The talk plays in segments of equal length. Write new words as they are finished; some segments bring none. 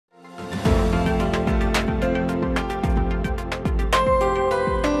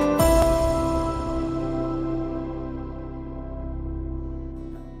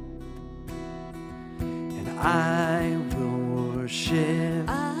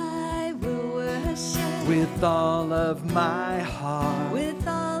with all of my heart, with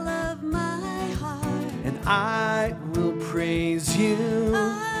all of my heart, and I will praise you.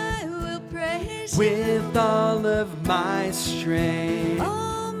 I will praise With you. all of my strength,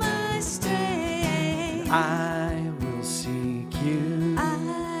 All my strength, I will seek you.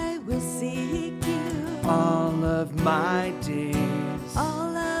 I will seek you. All of my days,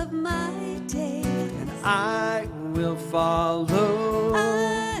 All of my days, and I will follow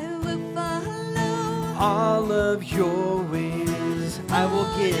I will follow all of your ways. I will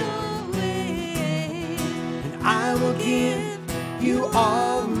give, your ways. and I will give you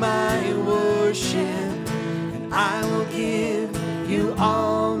all my worship, and I will give you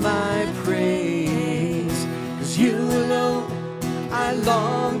all my praise. 'Cause you alone I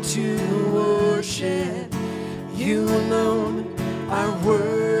long to worship. You alone are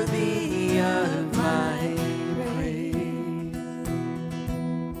worthy of my praise.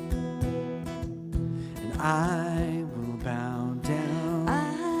 And I will bow down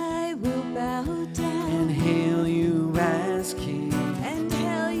I will bow down and hail you as King. and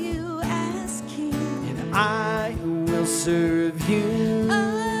hail you as King. And I will serve you,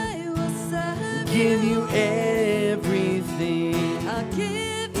 I will serve give you everything. I'll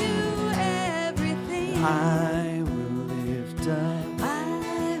give you everything. I will lift up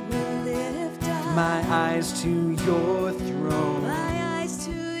I will lift up my eyes to your throne. my eyes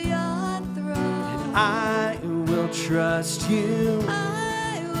to your throne. I will trust you.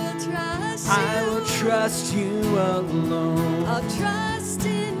 I will trust you. I will trust you alone. I'll trust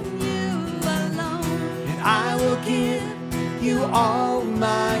in you alone. And I will give you all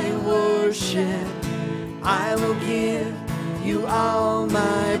my worship. I will give you all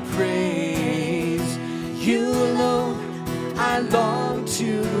my praise. You alone I long to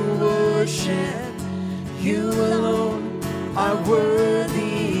worship. You alone are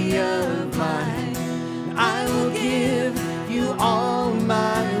worthy of mine. I will give you all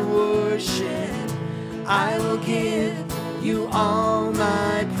my worship. I will give you all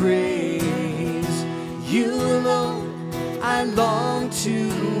my praise. You alone I long to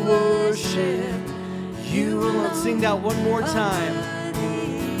worship. You alone. Sing that one more time.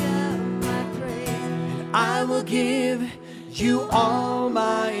 Worthy of my praise. I will give you all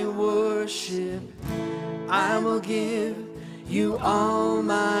my worship. I will give you all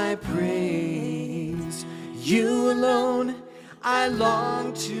my praise. You alone I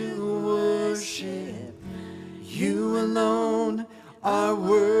long to worship. You alone are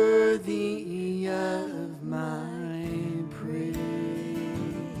worthy of my praise.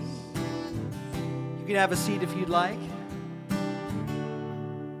 You can have a seat if you'd like.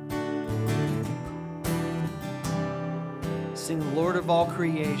 Sing Lord of all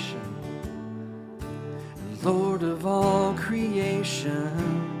creation. Lord of all creation,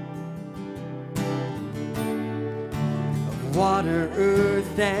 of water,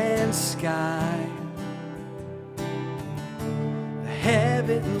 earth, and sky. The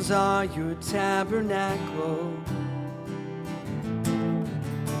heavens are your tabernacle.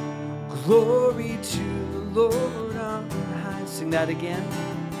 Glory to the Lord on high. Sing that again.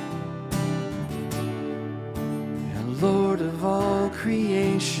 And Lord of all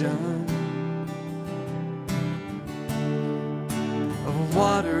creation, of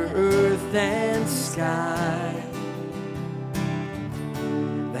water, earth, and sky.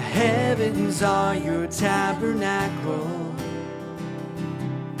 The heavens are your tabernacle.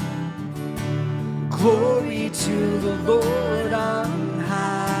 Glory to the Lord on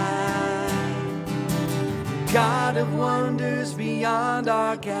high. God of wonders beyond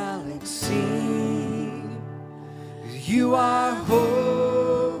our galaxy. You are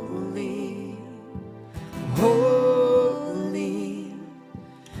holy, holy.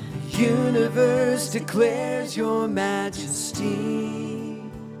 The universe declares your majesty.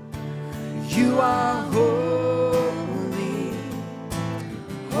 You are holy,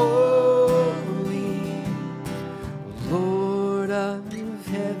 holy, Lord of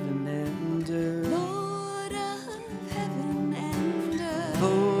heaven and earth. Lord of heaven and earth.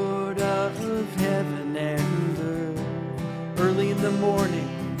 Lord of heaven and earth. Early in the morning,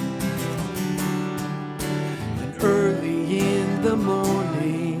 and early in the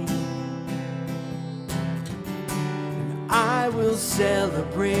morning, and I will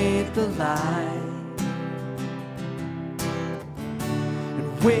celebrate the light.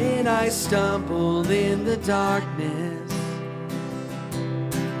 And when I stumble in the darkness,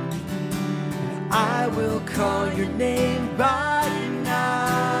 I will call your name by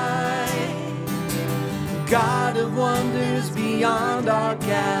night. God of wonders beyond our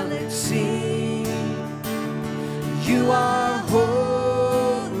galaxy. You are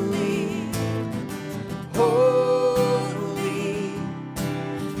holy,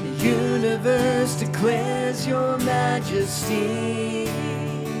 majesty.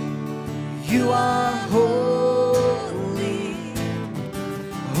 You are holy,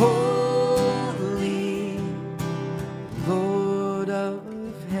 holy, Lord of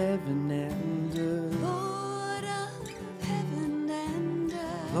heaven and earth. Lord of heaven and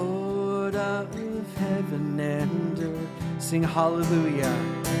earth. Lord of heaven and earth. Sing hallelujah.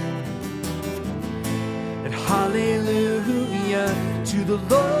 And hallelujah to the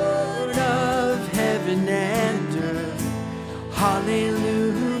Lord of heaven and earth.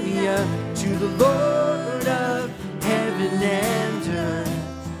 Hallelujah to the Lord of heaven and earth.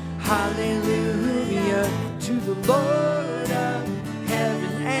 Hallelujah to the Lord of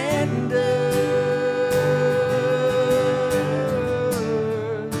heaven and earth.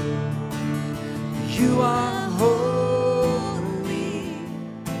 You are holy,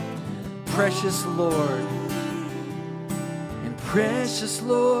 precious Lord. And precious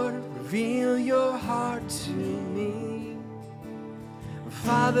Lord, reveal your heart to me.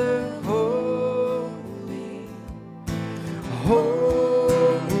 Father, holy,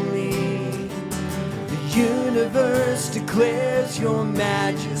 holy, the universe declares your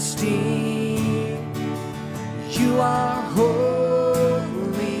majesty. You are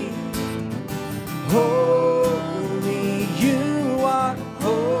holy, holy, you are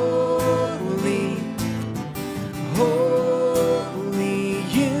holy, holy,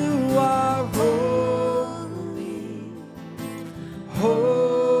 you are holy,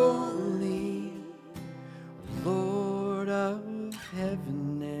 holy, Lord of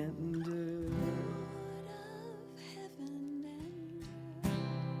heaven and earth. Heaven and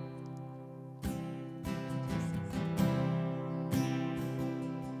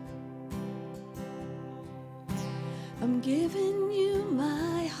I'm giving you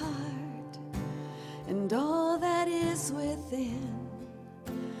my heart and all that is within.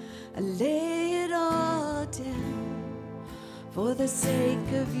 I lay it all down for the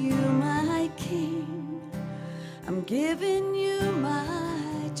sake of you, my King. I'm giving you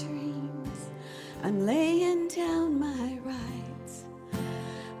my dreams. I'm laying down my rights.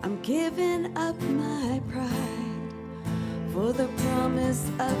 I'm giving up my pride for the promise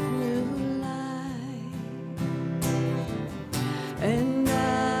of new life. And I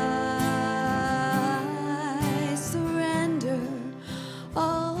surrender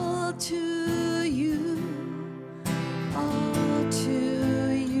all to you, all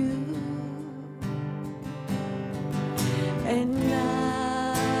to you. And I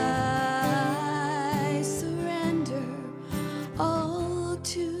surrender all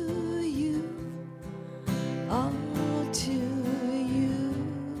to you, all to you.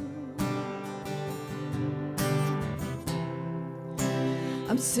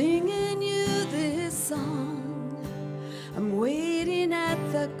 I'm singing you this song. I'm waiting at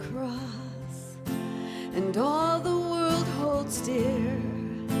the cross, and all the world holds dear.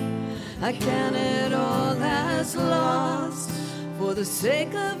 I count it all as lost for the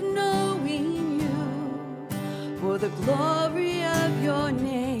sake of knowing you, for the glory of your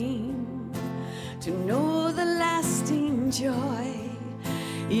name, to know the lasting joy,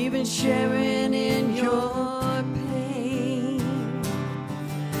 even sharing in your pain.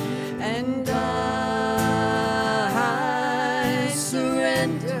 And I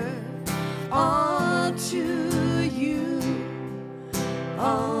surrender all to you,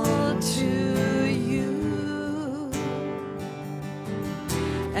 all to you.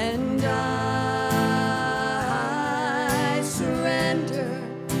 And I surrender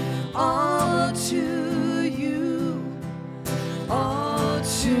all to you, all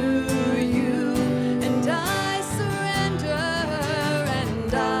to you. And I surrender,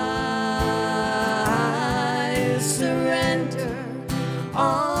 and I surrender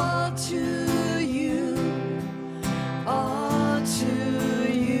all to you, all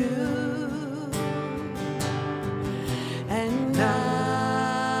to you. And I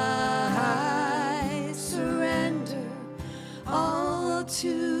surrender all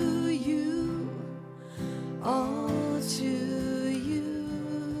to you, all to you.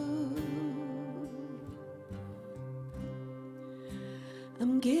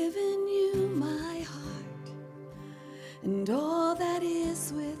 I'm giving you my heart and all that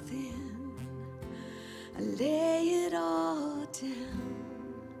is within. I lay it all down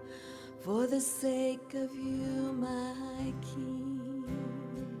for the sake of you, my King.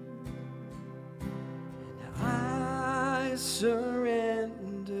 I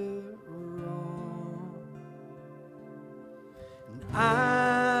surrender all. And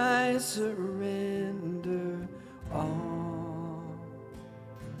I surrender all.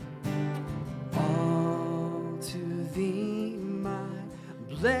 All to thee, my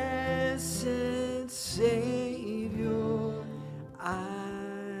blessed Savior.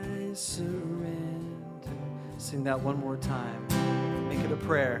 sing that one more time. Make it a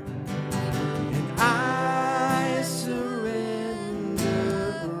prayer. And I surrender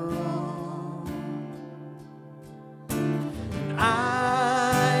all. And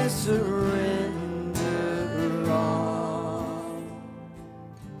I surrender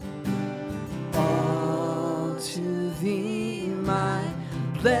all to thee, my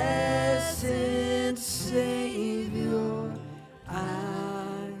blessed Savior.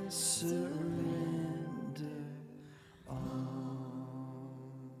 I surrender all.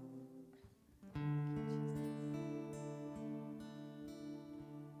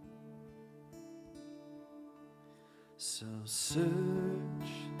 So search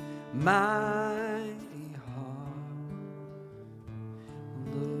my heart,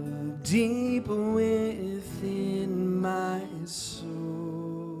 look deep within my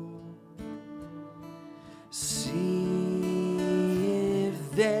soul, see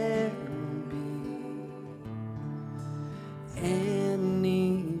if there be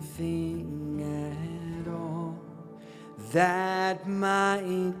anything at all that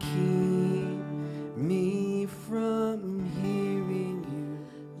might keep me from hearing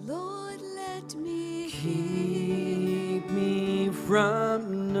you. Lord, let me Keep me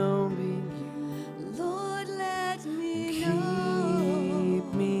from knowing you. Lord, let me know.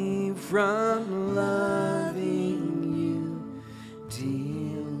 Keep me from loving you,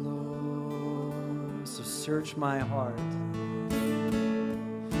 dear Lord. So search my heart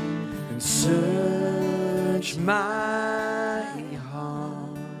and search my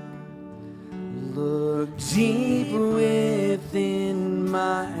heart. Look deep within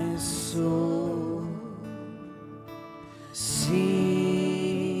my soul.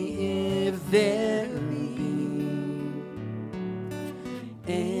 See if there be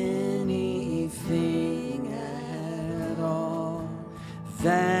anything at all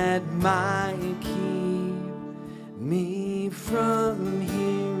that might keep me from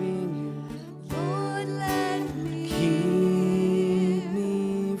hearing you. Lord, let me Keep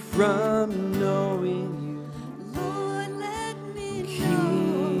me from knowing you. Lord, let me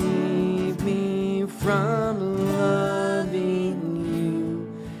know. Keep me from loving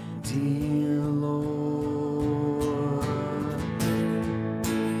you, dear Lord.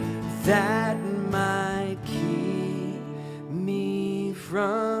 That might keep me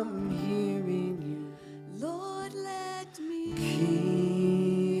from hearing you. Lord, let me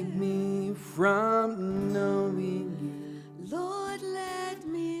Keep me from knowing you. Lord, let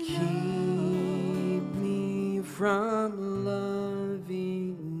me Keep me from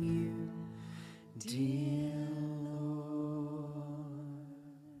loving you, dear Lord.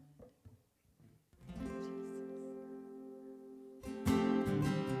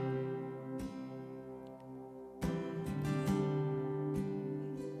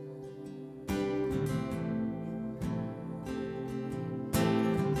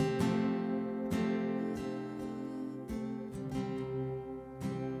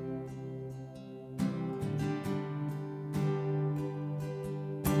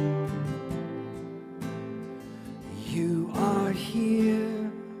 You are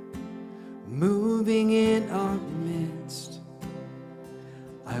here, moving in our midst.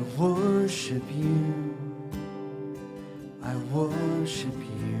 I worship you. I worship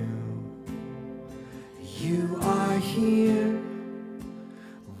you. You are here,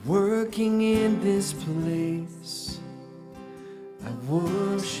 working in this place. I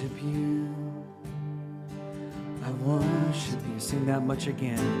worship you. I worship you. Sing that much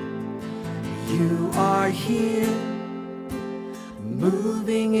again. You are here,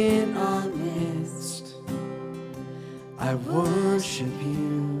 moving in our midst. I worship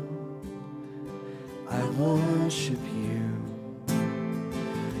you. I worship you.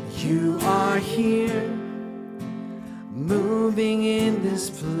 You are here, moving in this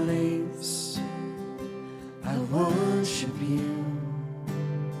place. I worship you.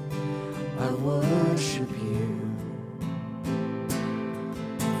 I worship you.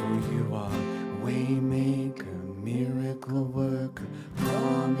 For you are waymaker, miracle worker,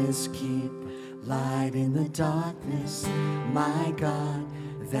 promise keeper, light in the darkness. My God,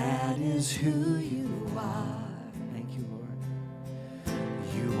 that is who you are. Thank you, Lord.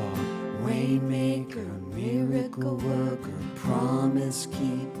 You are waymaker, miracle worker, promise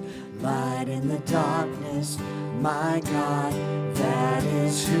keeper, light in the darkness. My God, that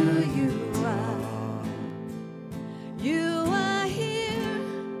is who you are. You are here,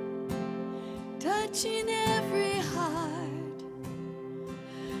 touching every heart.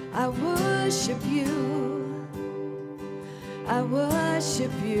 I worship you. I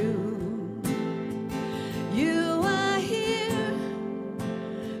worship you. You are here,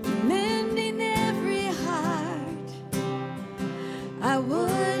 mending every heart.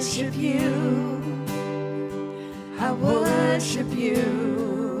 worship you. I worship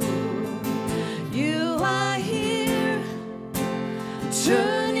you. You are here,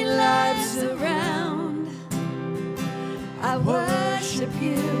 turning lives around. I worship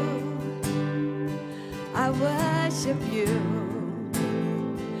you. I worship you.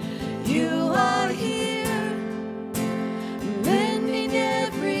 You are here, mending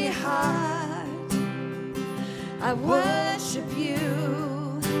every heart. I worship you.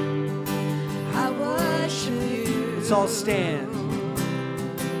 I worship you. Let's all stand.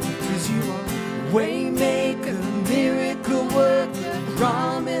 'Cause you are waymaker, miracle worker,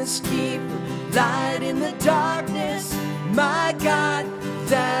 promise keeper, light in the darkness. My God,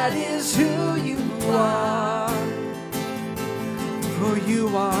 that is who you are. For you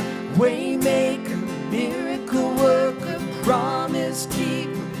are waymaker, miracle worker, promise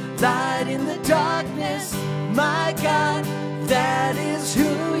keeper, light in the darkness. My God, that is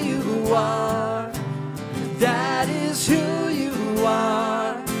who you are. That is who you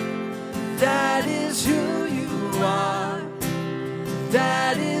are. That is who you are.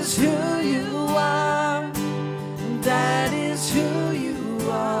 That is who you are. That is who you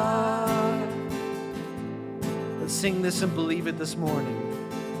are. Let's sing this and believe it this morning.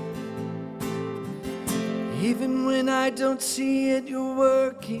 Even when I don't see it, you're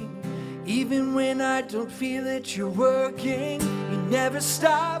working. Even when I don't feel it, you're working. You never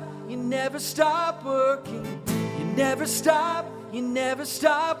stop working. You never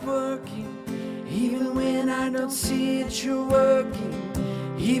stop working. Even when I don't see it, you're working.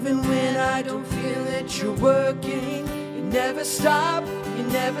 Even when I don't feel it, you're working. You never stop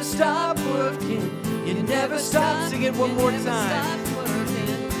working. You never stop. Sing it one more time.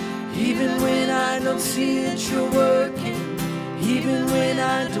 Even when I don't see it, you're working. Even when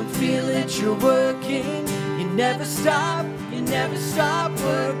I don't feel it, you're working. You never stop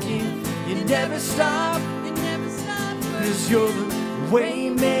working. You never stop. 'Cause you're the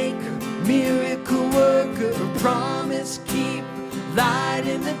waymaker, miracle worker, promise keeper, light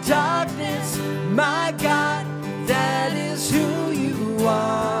in the darkness. My God, that is who you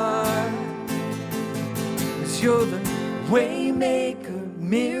are. 'Cause you're the waymaker,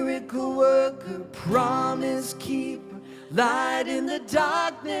 miracle worker, promise keeper, light in the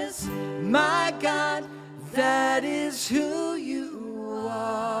darkness. My God, that is who you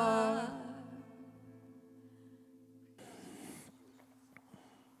are.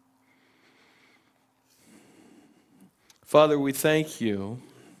 Father, we thank you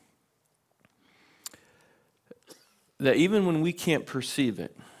that even when we can't perceive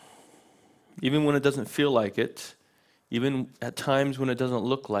it, even when it doesn't feel like it, even at times when it doesn't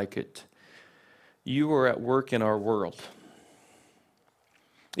look like it, you are at work in our world.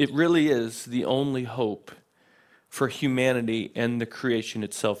 It really is the only hope for humanity and the creation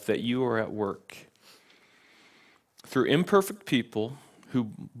itself, that you are at work through imperfect people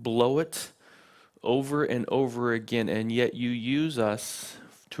who blow it over and over again, and yet you use us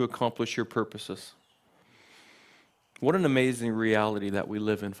to accomplish your purposes. What an amazing reality that we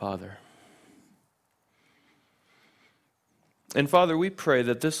live in, Father. And Father, we pray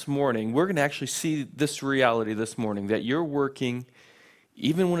that this morning, we're going to actually see this reality this morning, that you're working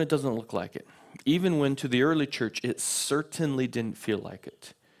even when it doesn't look like it. Even when to the early church, it certainly didn't feel like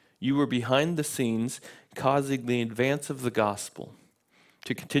it. You were behind the scenes, causing the advance of the gospel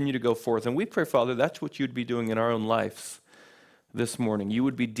to continue to go forth. And we pray, Father, that's what you'd be doing in our own lives this morning. You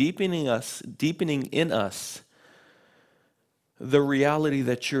would be deepening in us the reality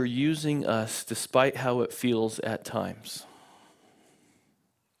that you're using us despite how it feels at times.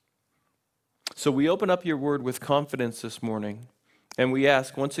 So we open up your word with confidence this morning, and we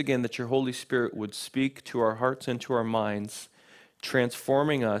ask once again that your Holy Spirit would speak to our hearts and to our minds,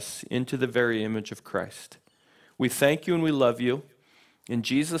 transforming us into the very image of Christ. We thank you and we love you. In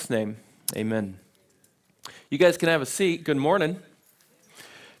Jesus' name, amen. You guys can have a seat. Good morning.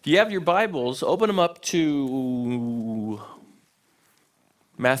 If you have your Bibles, open them up to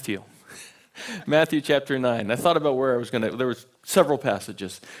Matthew. Matthew chapter 9. I thought about where I was going to, there were several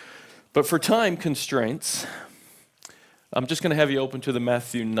passages. But for time constraints, I'm just going to have you open to the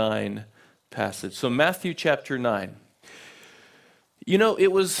Matthew 9 passage. So Matthew chapter 9. You know,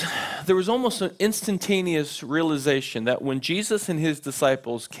 there was almost an instantaneous realization that when Jesus and his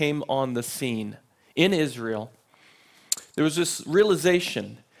disciples came on the scene in Israel, there was this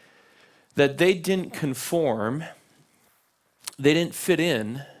realization that they didn't conform, they didn't fit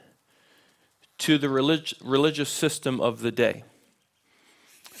in to the religious system of the day.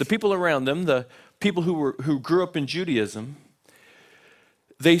 The people around them, the people who grew up in Judaism,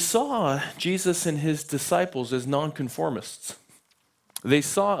 they saw Jesus and his disciples as nonconformists. They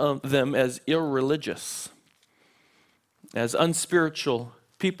saw them as irreligious, as unspiritual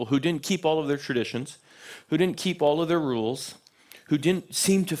people who didn't keep all of their traditions, who didn't keep all of their rules, who didn't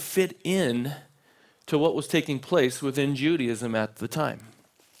seem to fit in to what was taking place within Judaism at the time.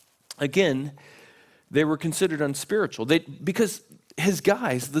 Again, they were considered unspiritual. Because his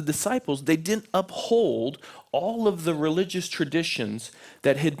guys, the disciples, they didn't uphold all of the religious traditions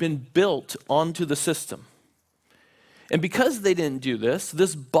that had been built onto the system. And because they didn't do this,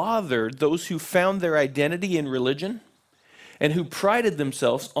 this bothered those who found their identity in religion and who prided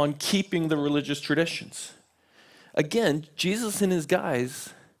themselves on keeping the religious traditions. Again, Jesus and his guys,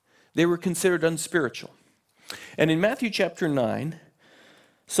 they were considered unspiritual. And in Matthew chapter 9,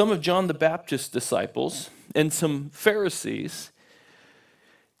 some of John the Baptist's disciples and some Pharisees,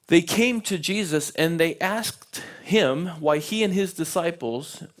 they came to Jesus and they asked him why he and his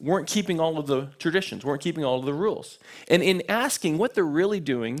disciples weren't keeping all of the traditions, weren't keeping all of the rules. And in asking, what they're really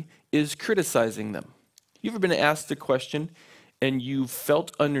doing is criticizing them. You ever been asked a question and you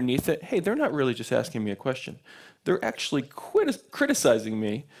felt underneath it, hey, they're not really just asking me a question. They're actually criticizing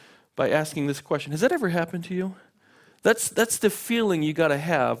me by asking this question. Has that ever happened to you? That's the feeling you got to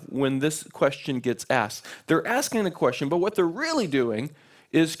have when this question gets asked. They're asking the question, but what they're really doing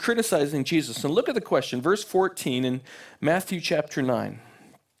is criticizing Jesus. And look at the question, verse 14 in Matthew chapter 9.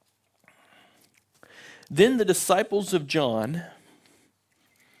 Then the disciples of John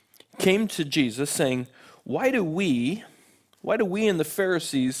came to Jesus saying, why do we and the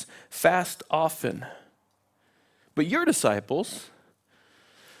Pharisees fast often? But your disciples,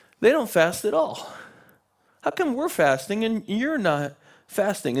 they don't fast at all. How come we're fasting and you're not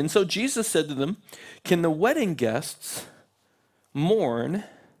fasting? And so Jesus said to them, can the wedding guests mourn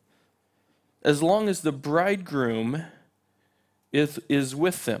as long as the bridegroom is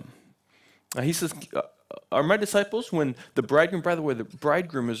with them? He says, are my disciples, when the bridegroom, by the way, the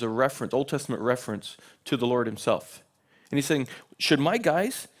bridegroom is a reference, Old Testament reference to the Lord himself. And he's saying, should my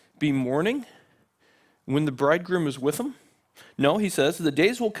guys be mourning when the bridegroom is with them? No, he says, the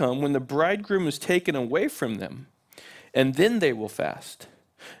days will come when the bridegroom is taken away from them, and then they will fast.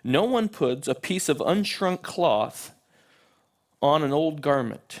 No one puts a piece of unshrunk cloth on an old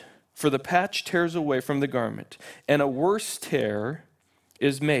garment, for the patch tears away from the garment, and a worse tear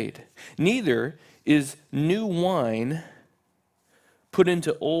is made. Neither is new wine put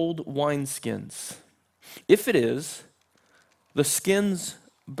into old wineskins. If it is, the skins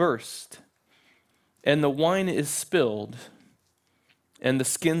burst, and the wine is spilled, and the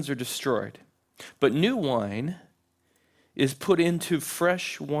skins are destroyed. But new wine is put into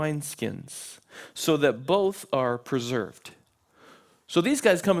fresh wineskins, so that both are preserved. So these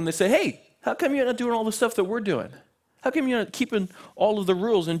guys come and they say, hey, how come you're not doing all the stuff that we're doing? How come you're not keeping all of the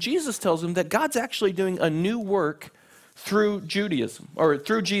rules? And Jesus tells them that God's actually doing a new work through Judaism, or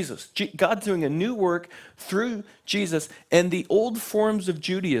through Jesus. God's doing a new work through Jesus and the old forms of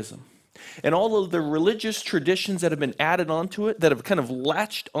Judaism. And all of the religious traditions that have been added onto it, that have kind of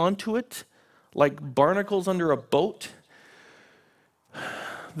latched onto it, like barnacles under a boat,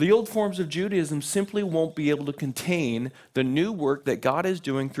 the old forms of Judaism simply won't be able to contain the new work that God is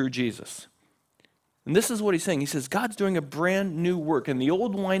doing through Jesus. And this is what he's saying. He says, God's doing a brand new work, and the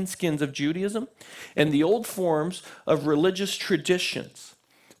old wineskins of Judaism and the old forms of religious traditions,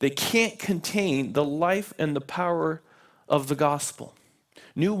 they can't contain the life and the power of the gospel.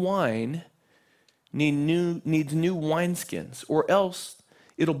 New wine needs new wineskins, or else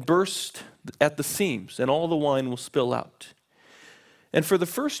it'll burst at the seams and all the wine will spill out. And for the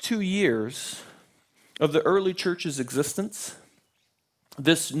first 2 years of the early church's existence,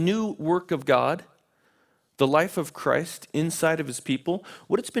 this new work of God, the life of Christ inside of his people,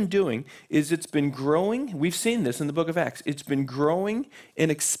 what it's been doing is it's been growing. We've seen this in the book of Acts. It's been growing and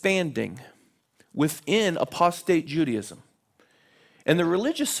expanding within apostate Judaism. And the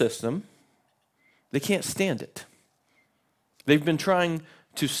religious system, they can't stand it. They've been trying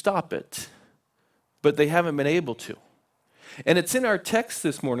to stop it, but they haven't been able to. And it's in our text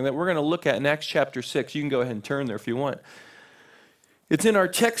this morning that we're going to look at in Acts chapter 6. You can go ahead and turn there if you want. It's in our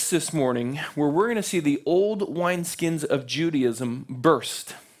text this morning where we're going to see the old wineskins of Judaism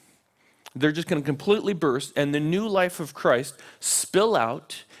burst. They're just going to completely burst, and the new life of Christ spill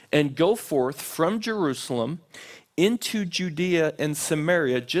out and go forth from Jerusalem into Judea and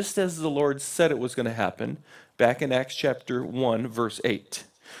Samaria, just as the Lord said it was going to happen back in Acts chapter 1, verse 8.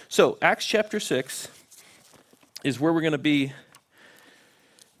 So Acts chapter 6 is where we're going to be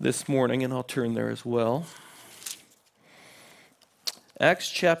this morning, and I'll turn there as well. Acts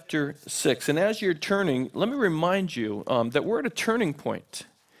chapter 6. And as you're turning, let me remind you that we're at a turning point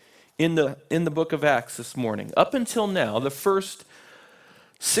in the book of Acts this morning. Up until now, the first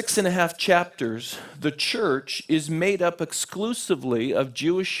 6.5 chapters, the church is made up exclusively of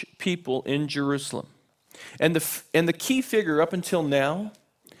Jewish people in Jerusalem. And the key figure up until now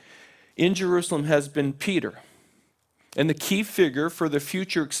in Jerusalem has been Peter. And the key figure for the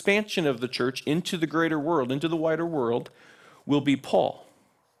future expansion of the church into the greater world, into the wider world, will be Paul.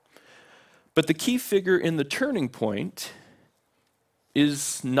 But the key figure in the turning point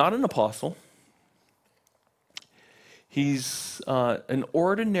is not an apostle. He's an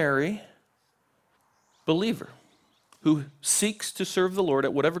ordinary believer who seeks to serve the Lord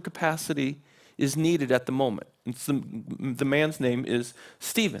at whatever capacity is needed at the moment. The man's name is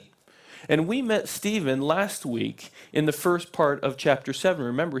Stephen. And we met Stephen last week in the first part of chapter 7.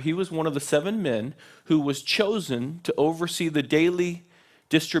 Remember, he was one of the 7 men who was chosen to oversee the daily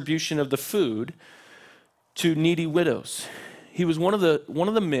distribution of the food to needy widows. He was one of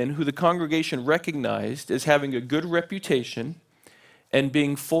the men who the congregation recognized as having a good reputation and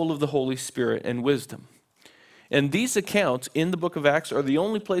being full of the Holy Spirit and wisdom. And these accounts in the book of Acts are the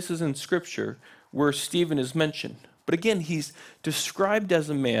only places in Scripture where Stephen is mentioned. But again, he's described as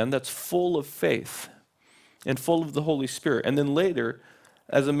a man that's full of faith and full of the Holy Spirit. And then later,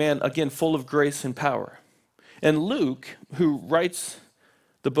 as a man, again, full of grace and power. And Luke, who writes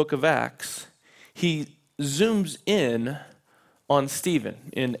the book of Acts, he zooms in on Stephen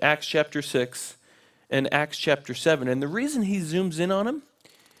in Acts chapter 6 and Acts chapter 7. And the reason he zooms in on him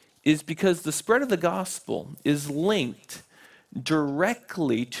is because the spread of the gospel is linked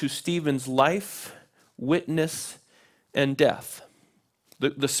directly to Stephen's life, witness, and death.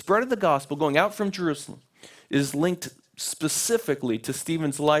 The spread of the gospel going out from Jerusalem is linked specifically to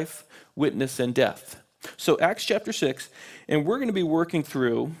Stephen's life, witness, and death. So Acts chapter 6, and we're going to be working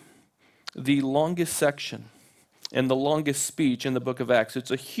through the longest section and the longest speech in the book of Acts.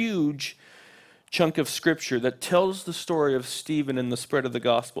 It's a huge chunk of scripture that tells the story of Stephen and the spread of the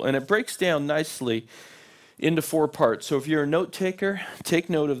gospel, and it breaks down nicely into 4 parts. So if you're a note taker, take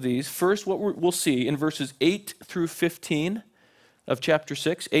note of these. First, what we'll see in verses 8 through 15 of chapter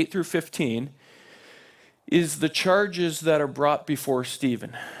 6, 8 through 15, is the charges that are brought before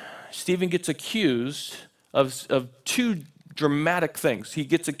Stephen. Stephen gets accused of 2 dramatic things. He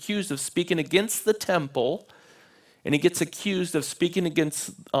gets accused of speaking against the temple, and he gets accused of speaking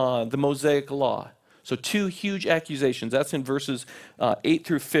against the Mosaic law. So 2 huge accusations. That's in verses 8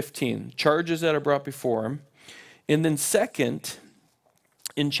 through 15, charges that are brought before him. And then second,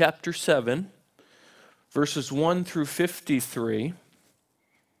 in chapter 7, verses 1 through 53,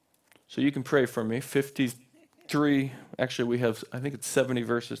 so you can pray for me, 53, actually we have, I think it's 70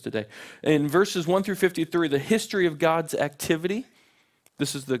 verses today. In verses 1 through 53, the history of God's activity,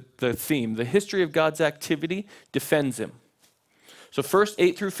 this is the theme, the history of God's activity defends him. So first,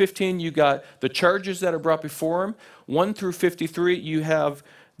 8 through 15, you got the charges that are brought before him. 1 through 53, you have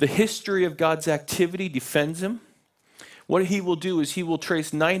the history of God's activity defends him. What he will do is he will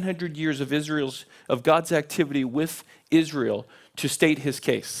trace 900 years of God's activity with Israel to state his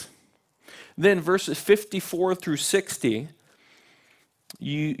case. Then verses 54 through 60,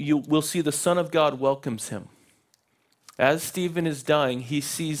 you will see the Son of God welcomes him. As Stephen is dying, he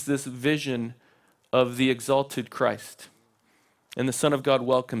sees this vision of the exalted Christ. And the Son of God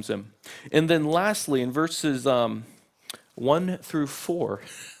welcomes him. And then lastly, in verses 1 through 4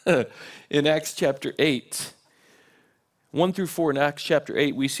 in Acts chapter 8, 1 through 4 in Acts chapter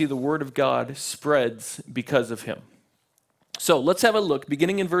 8, we see the word of God spreads because of him. So let's have a look,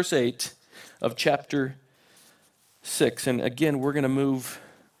 beginning in verse 8 of chapter 6. And again, we're going to move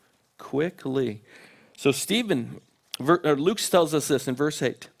quickly. So Luke tells us this in verse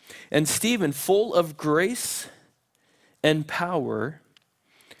 8. And Stephen, full of grace and power,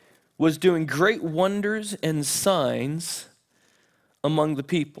 was doing great wonders and signs among the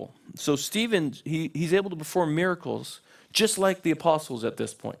people. So Stephen, he's able to perform miracles just like the apostles at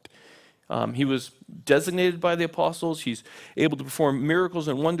this point. He was designated by the apostles. He's able to perform miracles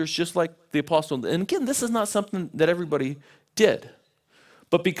and wonders just like the apostles. And again, this is not something that everybody did.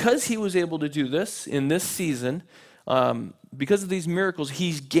 But because he was able to do this in this season, because of these miracles,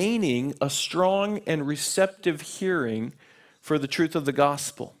 he's gaining a strong and receptive hearing for the truth of the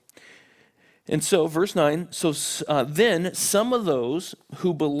gospel. And so, verse 9, then some of those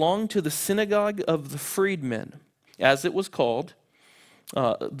who belonged to the synagogue of the freedmen, as it was called,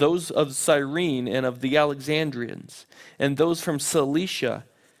 those of Cyrene and of the Alexandrians, and those from Cilicia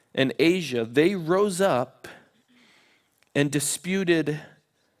and Asia, they rose up and disputed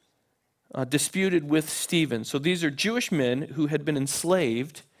with Stephen. So these are Jewish men who had been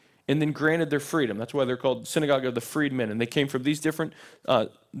enslaved and then granted their freedom. That's why they're called Synagogue of the Freedmen. And they came from these different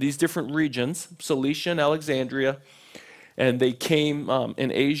regions, Cilicia and Alexandria. and they came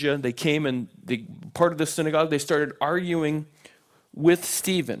in Asia. They came and part of the synagogue, they started arguing with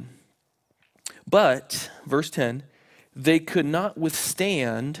Stephen. But, verse 10, they could not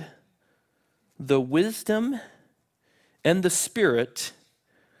withstand the wisdom and the spirit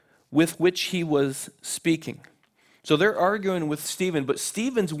with which he was speaking. So they're arguing with Stephen, but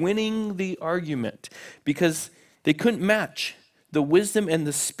Stephen's winning the argument because they couldn't match the wisdom and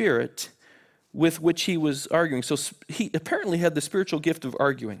the spirit with which he was arguing. So he apparently had the spiritual gift of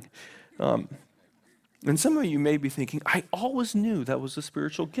arguing. And some of you may be thinking, I always knew that was a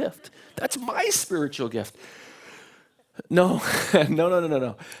spiritual gift. That's my spiritual gift. No,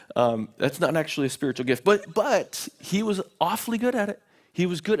 no. That's not actually a spiritual gift. But he was awfully good at it. He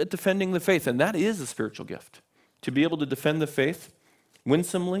was good at defending the faith, and that is a spiritual gift. To be able to defend the faith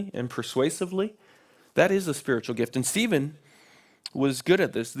winsomely and persuasively, that is a spiritual gift. And Stephen was good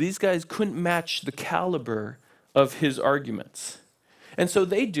at this. These guys couldn't match the caliber of his arguments. And so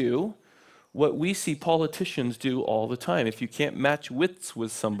they do what we see politicians do all the time. If you can't match wits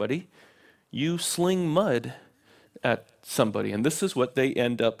with somebody, you sling mud at somebody. And this is what they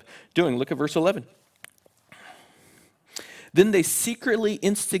end up doing. Look at verse 11. Then they secretly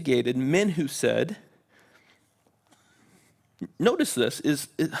instigated men who said, notice this,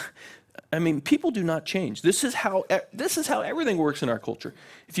 people do not change. This is how everything works in our culture.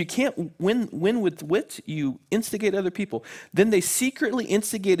 If you can't win with wit, you instigate other people. Then they secretly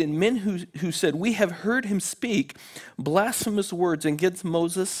instigated men who said, we have heard him speak blasphemous words against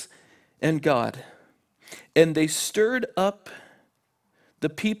Moses and God. And they stirred up the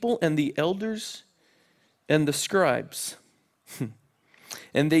people and the elders and the scribes.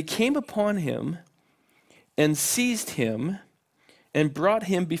 And they came upon him and seized him and brought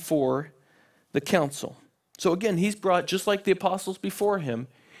him before the council. So again, he's brought, just like the apostles before him,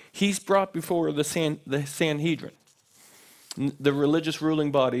 he's brought before the Sanhedrin, the religious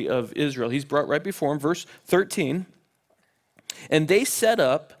ruling body of Israel. He's brought right before him. Verse 13, and they set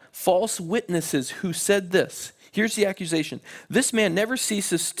up false witnesses who said this. Here's the accusation. This man never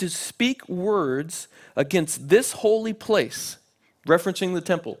ceases to speak words against this holy place, referencing the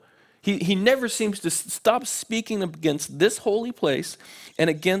temple. He never seems to stop speaking against this holy place and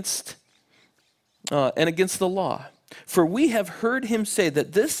against the law. For we have heard him say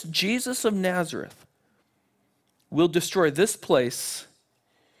that this Jesus of Nazareth will destroy this place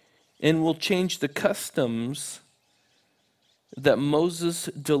and will change the customs that Moses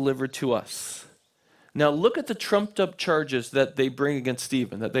delivered to us. Now look at the trumped up charges that they bring against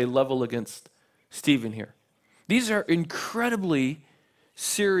Stephen, that they level against Stephen here. These are incredibly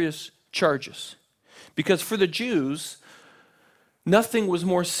serious charges, because for the Jews, nothing was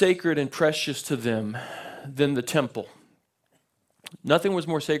more sacred and precious to them than the temple. Nothing was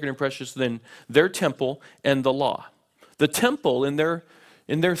more sacred and precious than their temple and the law. The temple, in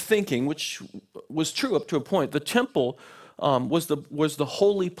their thinking, which was true up to a point, the temple was the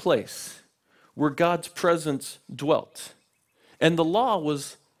holy place where God's presence dwelt, and the law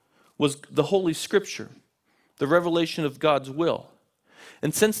was the Holy Scripture, the revelation of God's will.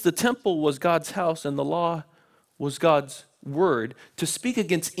 And since the temple was God's house and the law was God's word, to speak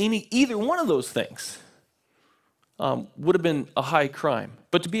against either one of those things would have been a high crime.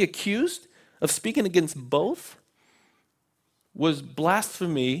 But to be accused of speaking against both was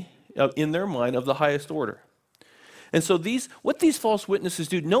blasphemy in their mind of the highest order. And so what these false witnesses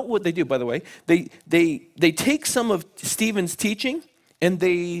do, note what they do, by the way. They take some of Stephen's teaching and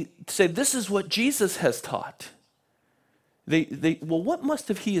they say, this is what Jesus has taught. Well, what must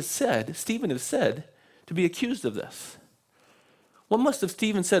have Stephen have said to be accused of this? What must have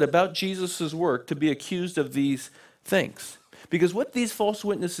Stephen said about Jesus' work to be accused of these things? Because what these false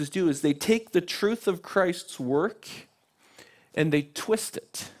witnesses do is they take the truth of Christ's work and they twist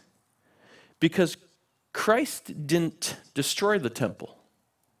it. Because Christ didn't destroy the temple.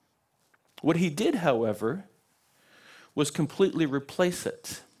 What he did, however, was completely replace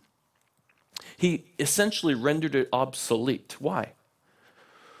it. He essentially rendered it obsolete. Why?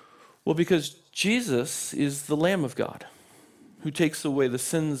 Well, because Jesus is the Lamb of God who takes away the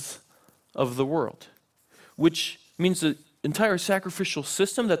sins of the world, which means the entire sacrificial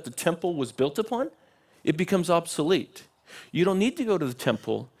system that the temple was built upon, it becomes obsolete. You don't need to go to the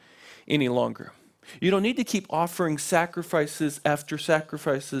temple any longer. You don't need to keep offering sacrifices after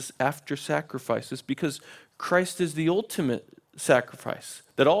sacrifices after sacrifices, because Christ is the ultimate sacrifice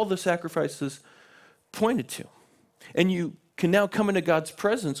that all the sacrifices pointed to. And you can now come into God's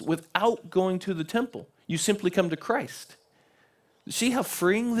presence without going to the temple. You simply come to Christ. See how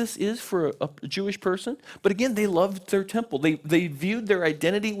freeing this is for a Jewish person? But again, they loved their temple. They viewed their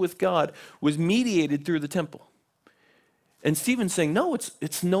identity with God was mediated through the temple. And Stephen's saying, no,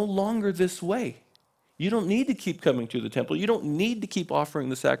 it's no longer this way. You don't need to keep coming to the temple. You don't need to keep offering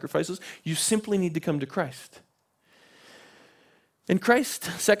the sacrifices. You simply need to come to Christ. And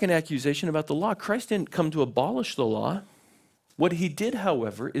Christ's second accusation about the law, Christ didn't come to abolish the law. What he did,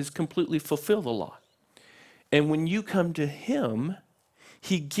 however, is completely fulfill the law. And when you come to him,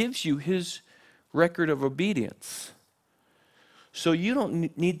 he gives you his record of obedience. So you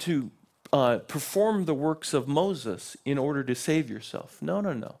don't need to perform the works of Moses in order to save yourself. No,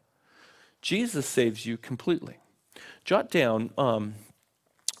 no, no. Jesus saves you completely. Jot down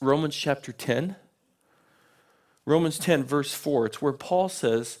Romans chapter 10. Romans 10, verse 4. It's where Paul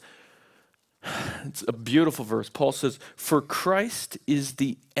says, it's a beautiful verse. Paul says, for Christ is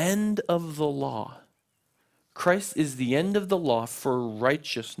the end of the law. Christ is the end of the law for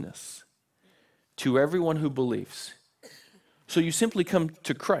righteousness to everyone who believes. So you simply come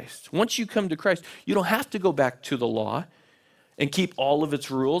to Christ. Once you come to Christ, you don't have to go back to the law and keep all of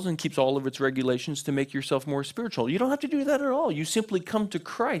its rules and keep all of its regulations to make yourself more spiritual. You don't have to do that at all. You simply come to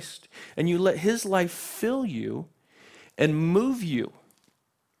Christ and you let his life fill you and move you.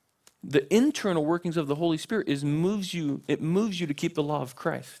 The internal workings of the Holy Spirit moves you to keep the law of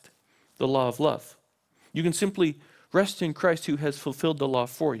Christ, the law of love. You can simply rest in Christ who has fulfilled the law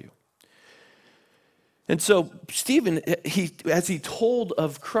for you. And so Stephen, as he told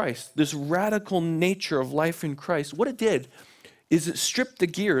of Christ, this radical nature of life in Christ, what it did is it stripped the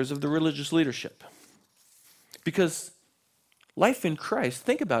gears of the religious leadership. Because life in Christ,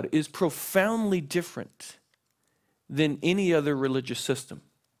 think about it, is profoundly different than any other religious system.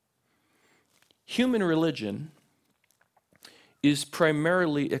 Human religion is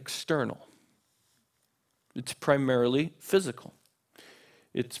primarily external. It's primarily physical.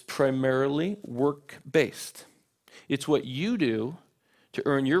 It's primarily work-based. It's what you do to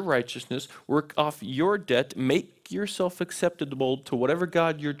earn your righteousness, work off your debt, make yourself acceptable to whatever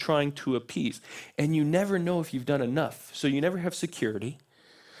God you're trying to appease. And you never know if you've done enough. So you never have security.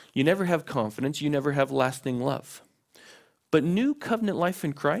 You never have confidence. You never have lasting love. But new covenant life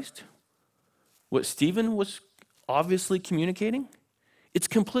in Christ, what Stephen was obviously communicating, it's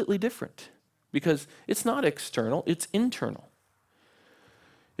completely different. Because it's not external, it's internal.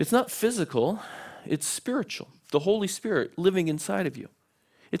 It's not physical, it's spiritual. The Holy Spirit living inside of you.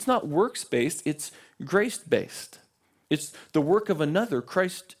 It's not works-based, it's grace-based. It's the work of another,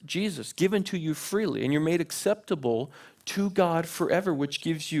 Christ Jesus, given to you freely, and you're made acceptable to God forever, which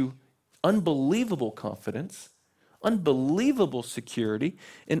gives you unbelievable confidence, unbelievable security,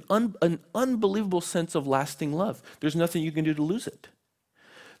 and an unbelievable sense of lasting love. There's nothing you can do to lose it.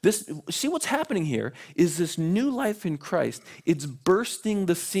 See what's happening here is this new life in Christ, it's bursting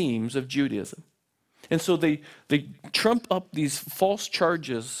the seams of Judaism. And so they trump up these false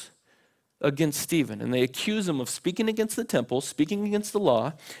charges against Stephen, and they accuse him of speaking against the temple, speaking against the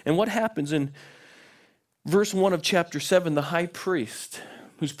law. And what happens in verse 1 of chapter 7, the high priest,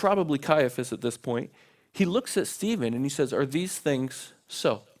 who's probably Caiaphas at this point, he looks at Stephen and he says, are these things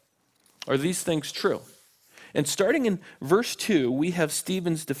so? Are these things true? And starting in verse 2, we have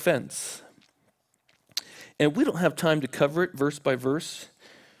Stephen's defense. And we don't have time to cover it verse by verse,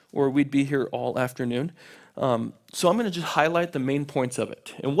 or we'd be here all afternoon. So I'm going to just highlight the main points of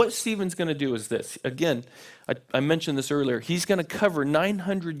it. And what Stephen's going to do is this. Again, I mentioned this earlier. He's going to cover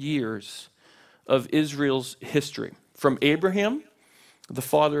 900 years of Israel's history. From Abraham, the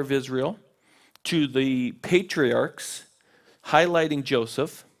father of Israel, to the patriarchs, highlighting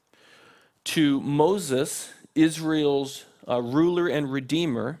Joseph, to Moses, Israel's ruler and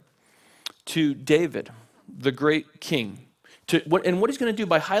redeemer, to David, the great king. And what he's going to do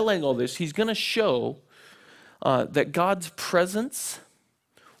by highlighting all this, he's going to show that God's presence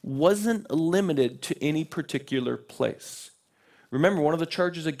wasn't limited to any particular place. Remember, one of the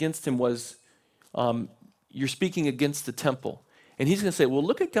charges against him was you're speaking against the temple. And he's going to say, well,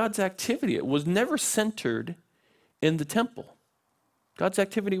 look at God's activity. It was never centered in the temple. God's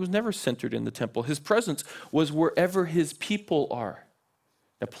activity was never centered in the temple. His presence was wherever his people are.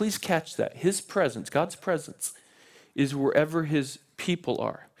 Now, please catch that. His presence, God's presence, is wherever his people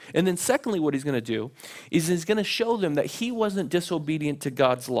are. And then secondly, what he's going to do is he's going to show them that he wasn't disobedient to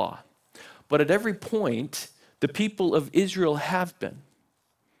God's law. But at every point, the people of Israel have been.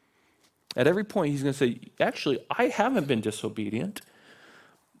 At every point, he's going to say, actually, I haven't been disobedient,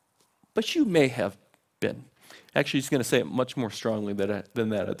 but you may have been. Actually, he's going to say it much more strongly than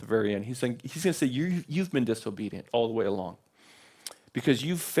that at the very end. He's going to say, you've been disobedient all the way along because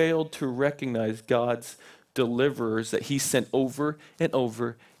you've failed to recognize God's deliverers that he sent over and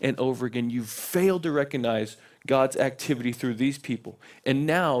over and over again. You've failed to recognize God's activity through these people. And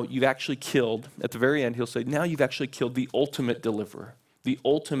now you've actually killed, at the very end, he'll say, now you've actually killed the ultimate deliverer, the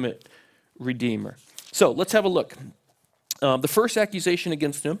ultimate redeemer. So let's have a look. The first accusation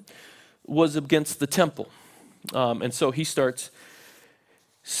against him was against the temple. And so he starts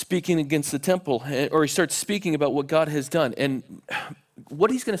speaking against the temple, or he starts speaking about what God has done. And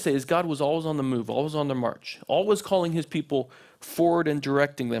what he's going to say is God was always on the move, always on the march, always calling his people forward and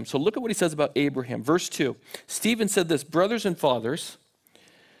directing them. So look at what he says about Abraham. Verse 2, Stephen said this, brothers and fathers,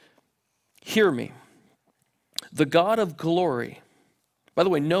 hear me. The God of glory. By the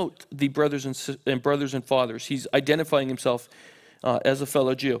way, note the brothers and fathers. He's identifying himself as a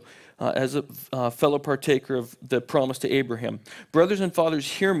fellow Jew, as a fellow partaker of the promise to Abraham. Brothers and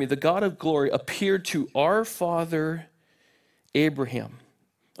fathers, hear me. The God of glory appeared to our father Abraham.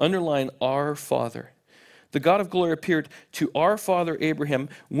 Underline our father. The God of glory appeared to our father Abraham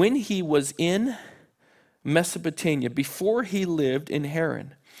when he was in Mesopotamia, before he lived in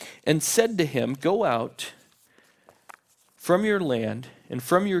Haran, and said to him, go out from your land and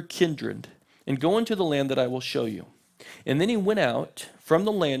from your kindred, and go into the land that I will show you. And then he went out from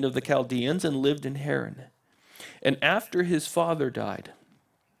the land of the Chaldeans and lived in Haran. And after his father died,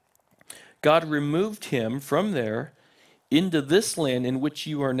 God removed him from there into this land in which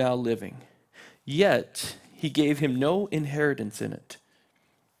you are now living. Yet he gave him no inheritance in it,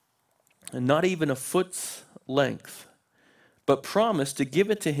 and not even a foot's length, but promised to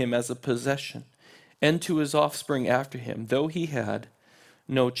give it to him as a possession and to his offspring after him, though he had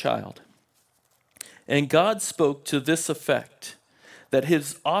no child. And God spoke to this effect, that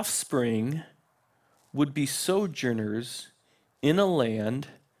his offspring would be sojourners in a land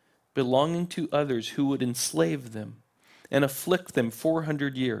belonging to others who would enslave them and afflict them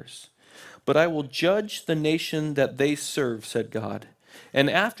 400 years. But I will judge the nation that they serve, said God. And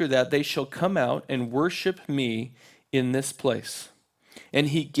after that they shall come out and worship me in this place. And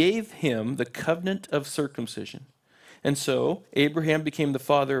he gave him the covenant of circumcision. And so Abraham became the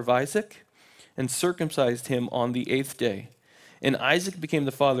father of Isaac and circumcised him on the 8th day. And Isaac became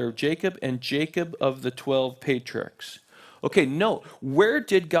the father of Jacob, and Jacob of the 12 patriarchs. Okay, note, where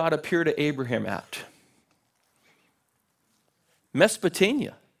did God appear to Abraham at?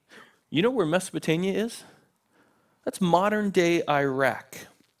 Mesopotamia. You know where Mesopotamia is? That's modern day Iraq.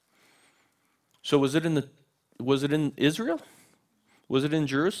 So was it in Israel? Was it in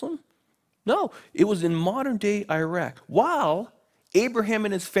Jerusalem? No, it was in modern day Iraq. While Abraham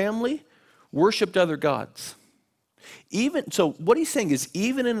and his family worshipped other gods. So what he's saying is,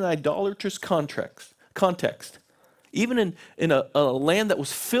 even in an idolatrous context, even in a land that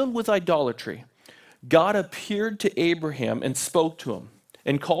was filled with idolatry, God appeared to Abraham and spoke to him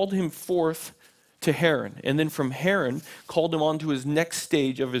and called him forth to Haran. And then from Haran, called him on to his next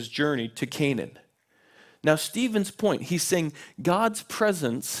stage of his journey to Canaan. Now, Stephen's point, he's saying God's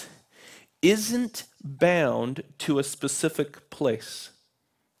presence isn't bound to a specific place.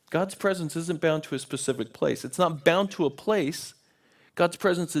 God's presence isn't bound to a specific place. It's not bound to a place. God's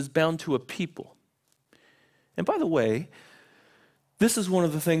presence is bound to a people. And by the way, this is one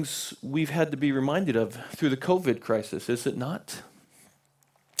of the things we've had to be reminded of through the COVID crisis, is it not?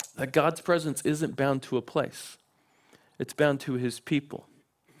 That God's presence isn't bound to a place. It's bound to his people.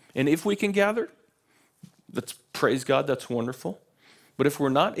 And if we can gather, let's praise God, that's wonderful. But if we're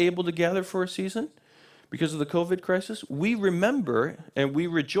not able to gather for a season because of the COVID crisis, we remember and we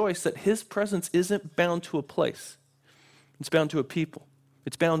rejoice that his presence isn't bound to a place. It's bound to a people.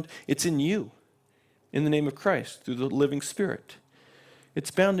 It's in you, in the name of Christ, through the living Spirit.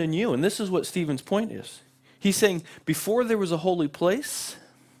 It's bound in you. And this is what Stephen's point is. He's saying, before there was a holy place,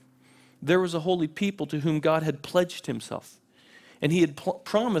 there was a holy people to whom God had pledged himself. And he had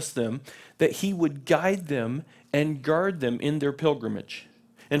promised them that he would guide them and guard them in their pilgrimage.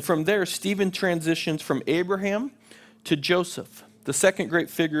 And from there, Stephen transitions from Abraham to Joseph, the second great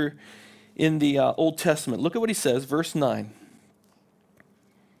figure in the Old Testament. Look at what he says, verse 9.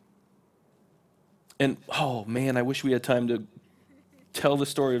 And, oh man, I wish we had time to tell the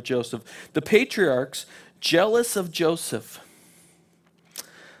story of Joseph. The patriarchs, jealous of Joseph,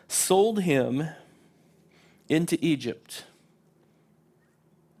 sold him into Egypt.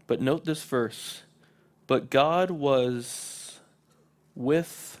 But note this verse. But God was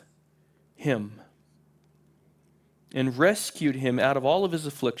with him and rescued him out of all of his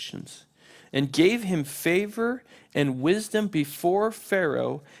afflictions and gave him favor and wisdom before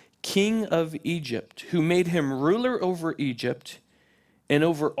Pharaoh, king of Egypt, who made him ruler over Egypt and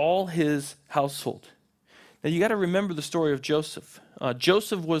over all his household. Now you got to remember the story of Joseph.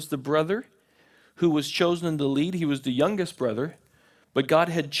 Joseph was the brother who was chosen to lead. He was the youngest brother, but God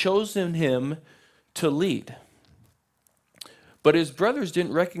had chosen him to lead. But his brothers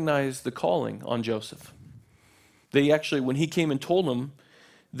didn't recognize the calling on Joseph. They actually, when he came and told them,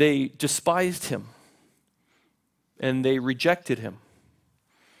 they despised him and they rejected him.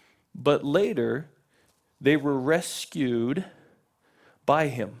 But later, they were rescued by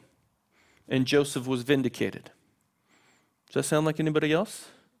him, and Joseph was vindicated. Does that sound like anybody else?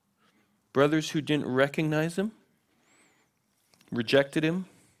 Brothers who didn't recognize him, rejected him,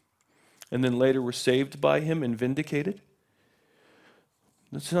 and then later were saved by him and vindicated?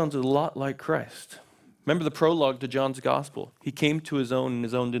 That sounds a lot like Christ. Remember the prologue to John's Gospel. He came to his own, and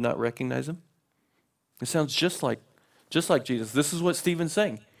his own did not recognize him. It sounds just like Jesus. This is what Stephen's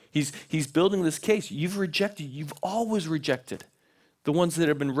saying. He's building this case. You've always rejected the ones that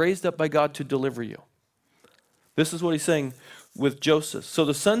have been raised up by God to deliver you. This is what he's saying with Joseph. So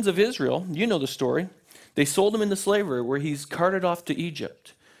the sons of Israel, you know the story. They sold him into slavery where he's carted off to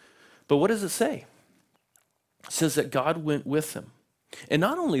Egypt. But what does it say? It says that God went with him. And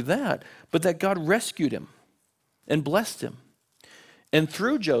not only that, but that God rescued him and blessed him. And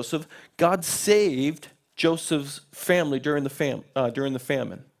through Joseph, God saved Joseph's family during the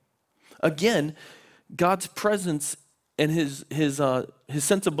famine. Again, God's presence and his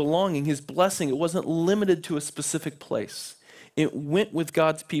sense of belonging, his blessing, it wasn't limited to a specific place. It went with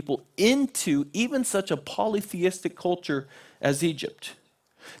God's people into even such a polytheistic culture as Egypt.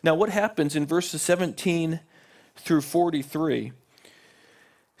 Now, what happens in verses 17 through 43,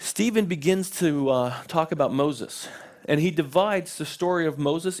 Stephen begins to talk about Moses. And he divides the story of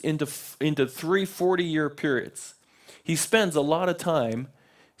Moses into 3 40-year periods. He spends a lot of time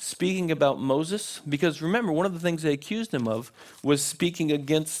speaking about Moses, because remember, one of the things they accused him of was speaking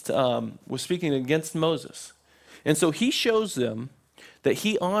against Moses. And so he shows them that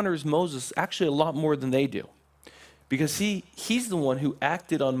he honors Moses actually a lot more than they do, because he's the one who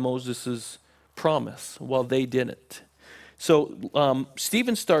acted on Moses' promise while they didn't. So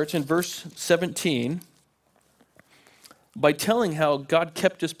Stephen starts in verse 17 by telling how God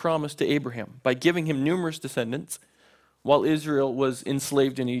kept his promise to Abraham by giving him numerous descendants while Israel was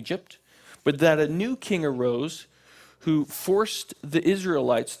enslaved in Egypt, but that a new king arose who forced the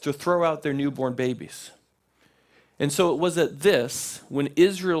Israelites to throw out their newborn babies. And so it was at this, when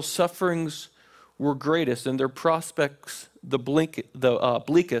Israel's sufferings were greatest and their prospects the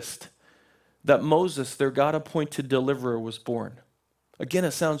bleakest, that Moses, their God-appointed deliverer, was born. Again,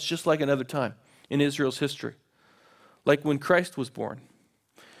 it sounds just like another time in Israel's history, like when Christ was born.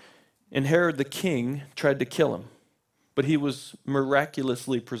 And Herod the king tried to kill him, but he was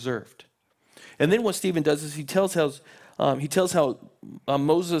miraculously preserved. And then what Stephen does is he tells how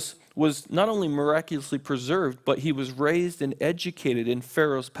Moses was not only miraculously preserved, but he was raised and educated in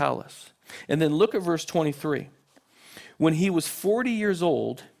Pharaoh's palace. And then look at verse 23. When he was 40 years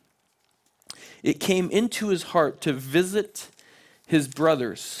old, it came into his heart to visit his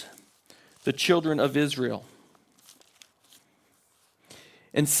brothers, the children of Israel.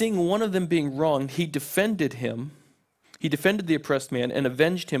 And seeing one of them being wronged, he defended the oppressed man and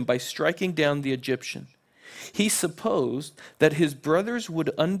avenged him by striking down the Egyptian. He supposed that his brothers would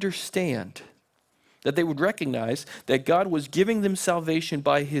understand, that they would recognize that God was giving them salvation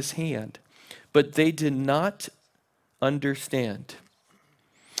by his hand, but they did not understand.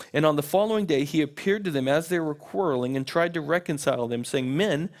 And on the following day, he appeared to them as they were quarreling and tried to reconcile them, saying,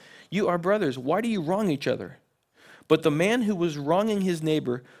 "Men, you are brothers. Why do you wrong each other?" But the man who was wronging his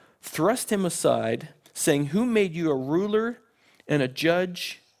neighbor thrust him aside, saying, "Who made you a ruler and a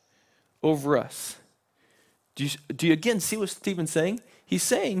judge over us?" Do you again see what Stephen's saying? He's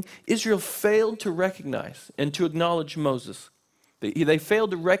saying Israel failed to recognize and to acknowledge Moses. They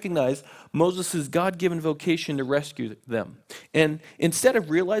failed to recognize Moses' God-given vocation to rescue them. And instead of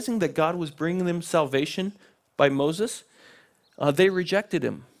realizing that God was bringing them salvation by Moses, they rejected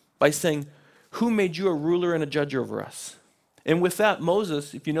him by saying, "Who made you a ruler and a judge over us?" And with that,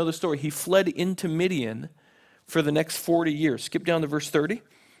 Moses, if you know the story, he fled into Midian for the next 40 years. Skip down to verse 30.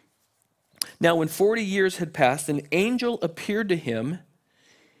 Now, when 40 years had passed, an angel appeared to him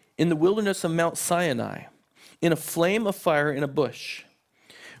in the wilderness of Mount Sinai, in a flame of fire in a bush.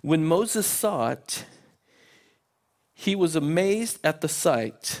 When Moses saw it, he was amazed at the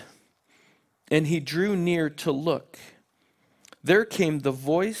sight, and he drew near to look. There came the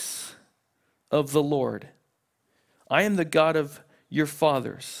voice of the Lord. "I am the God of your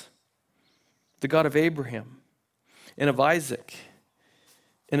fathers, the God of Abraham, and of Isaac,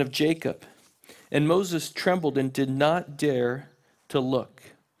 and of Jacob." And Moses trembled and did not dare to look.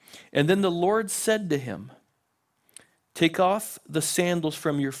 And then the Lord said to him, "Take off the sandals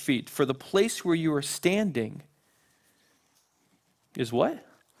from your feet, for the place where you are standing is" what?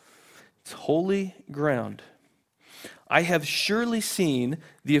 "It's holy ground. I have surely seen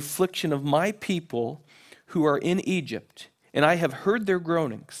the affliction of my people who are in Egypt, and I have heard their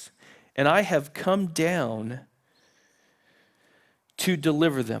groanings, and I have come down to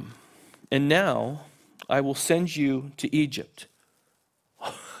deliver them. And now I will send you to Egypt.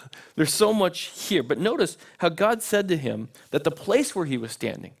 There's so much here. But notice how God said to him that the place where he was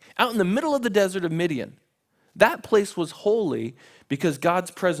standing, out in the middle of the desert of Midian, that place was holy because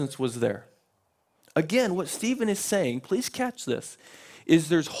God's presence was there. Again, what Stephen is saying, please catch this, is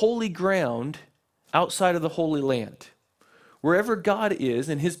there's holy ground outside of the Holy Land. Wherever God is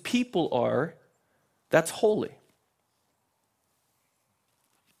and his people are, that's holy.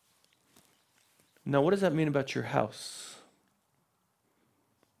 Now, what does that mean about your house?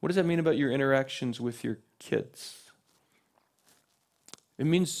 What does that mean about your interactions with your kids? It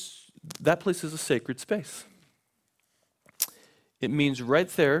means that place is a sacred space. It means right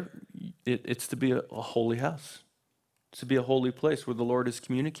there, it's to be a holy house. It's to be a holy place where the Lord is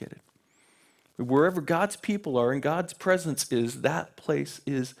communicated. Wherever God's people are and God's presence is, that place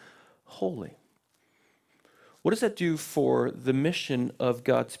is holy. What does that do for the mission of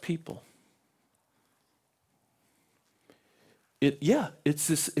God's people? It's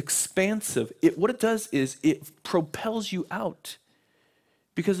this expansive. What it does is it propels you out,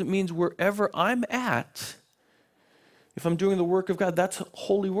 because it means wherever I'm at, if I'm doing the work of God, that's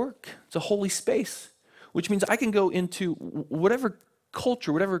holy work. It's a holy space, which means I can go into whatever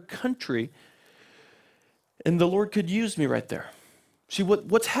culture, whatever country, and the Lord could use me right there. See,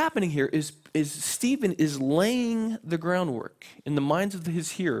 what's happening here is Stephen is laying the groundwork in the minds of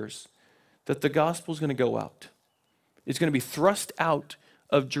his hearers that the gospel is going to go out. It's going to be thrust out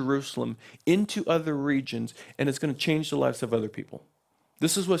of Jerusalem into other regions, and it's going to change the lives of other people.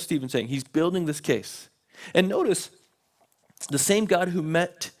 This is what Stephen's saying. He's building this case. And notice, the same God who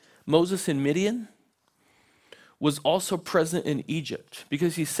met Moses in Midian was also present in Egypt,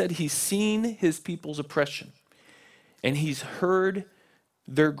 because he said he's seen his people's oppression and he's heard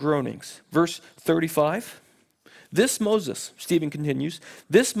their groanings. Verse 35, this Moses, Stephen continues,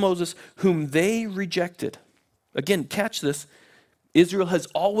 this Moses whom they rejected. Again, catch this. Israel has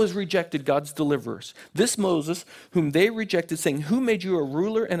always rejected God's deliverers. This Moses whom they rejected, saying, who made you a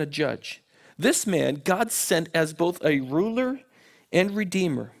ruler and a judge? This man God sent as both a ruler and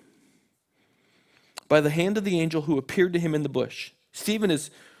redeemer by the hand of the angel who appeared to him in the bush. Stephen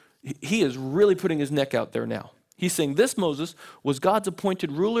is really putting his neck out there now. He's saying this Moses was God's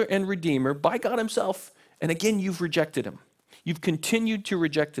appointed ruler and redeemer by God himself. And again, you've rejected him. You've continued to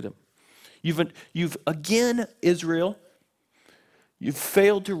reject him. You've again, Israel, you've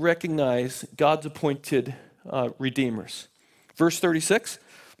failed to recognize God's appointed redeemers. Verse 36,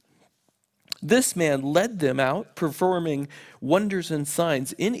 this man led them out, performing wonders and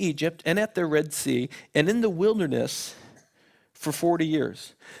signs in Egypt and at the Red Sea and in the wilderness for 40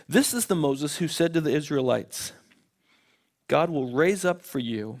 years. This is the Moses who said to the Israelites, God will raise up for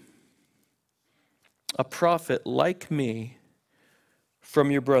you a prophet like me from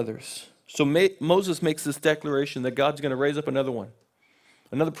your brothers. So Moses makes this declaration that God's going to raise up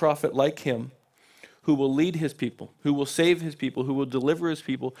another prophet like him, who will lead his people, who will save his people, who will deliver his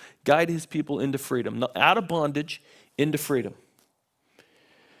people, guide his people into freedom, out of bondage into freedom.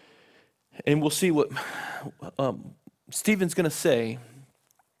 And we'll see what Stephen's going to say.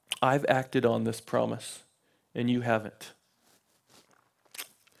 I've acted on this promise, and you haven't.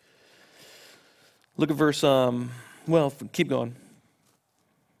 Look at verse, keep going.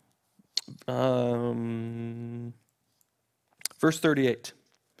 Verse 38.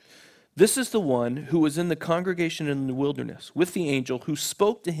 This is the one who was in the congregation in the wilderness with the angel who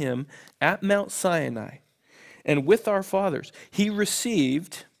spoke to him at Mount Sinai and with our fathers. He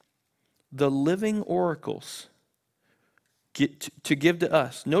received the living oracles to give to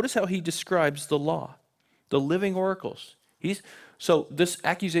us. Notice how he describes the law, the living oracles. So this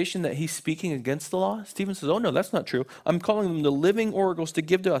accusation that he's speaking against the law, Stephen says, oh no, that's not true. I'm calling them the living oracles to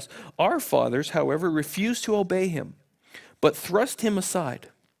give to us. Our fathers, however, refused to obey him, but thrust him aside.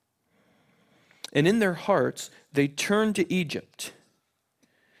 And in their hearts, they turned to Egypt,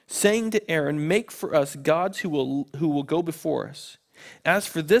 saying to Aaron, make for us gods who will go before us. As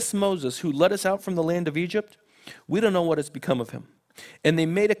for this Moses who led us out from the land of Egypt, we don't know what has become of him. And they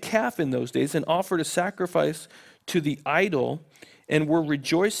made a calf in those days and offered a sacrifice to the idol and were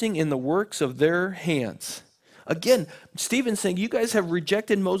rejoicing in the works of their hands. Again, Stephen's saying, you guys have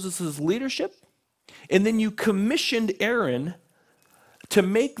rejected Moses' leadership, and then you commissioned Aaron to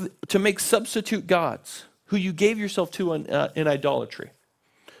make substitute gods who you gave yourself to in idolatry.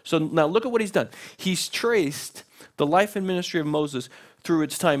 So now look at what he's done. He's traced the life and ministry of Moses through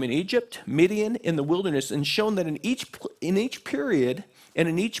its time in Egypt, Midian, in the wilderness, and shown that in each period and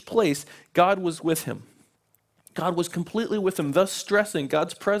in each place, God was with him. God was completely with him, thus stressing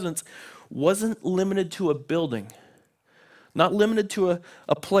God's presence wasn't limited to a building, not limited to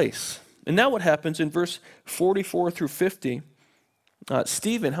a place. And now what happens in verse 44 through 50,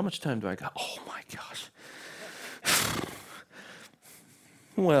 Stephen, how much time do I got? Oh my gosh.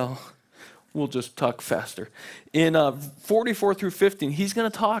 Well, we'll just talk faster. In 44 through 15,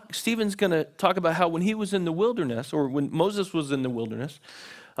 Stephen's going to talk about how when he was in the wilderness, or when Moses was in the wilderness,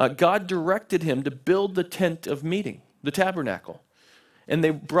 God directed him to build the tent of meeting, the tabernacle. And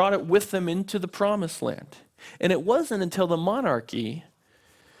they brought it with them into the promised land. And it wasn't until the monarchy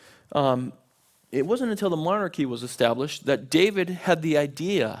was established that David had the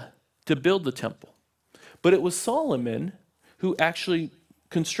idea to build the temple. But it was Solomon who actually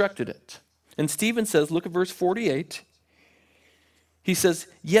constructed it. And Stephen says, look at verse 48. He says,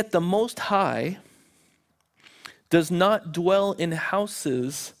 "Yet the Most High does not dwell in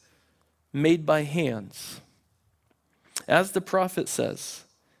houses made by hands. As the prophet says,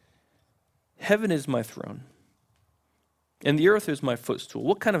 heaven is my throne, and the earth is my footstool.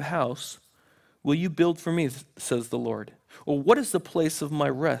 What kind of house will you build for me, says the Lord? Or what is the place of my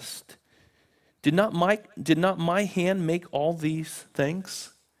rest? Did not my hand make all these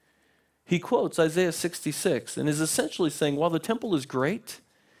things?" He quotes Isaiah 66 and is essentially saying, while the temple is great,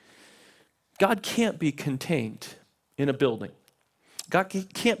 God can't be contained in a building. God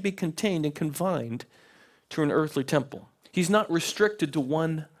can't be contained and confined to an earthly temple. He's not restricted to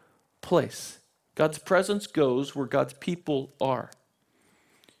one place. God's presence goes where God's people are.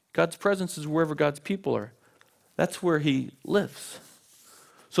 God's presence is wherever God's people are. That's where he lives.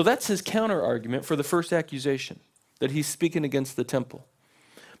 So that's his counter argument for the first accusation, that he's speaking against the temple.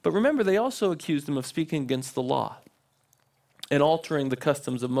 But remember, they also accused him of speaking against the law and altering the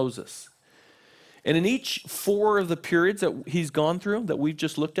customs of Moses. And in each four of the periods that he's gone through, that we've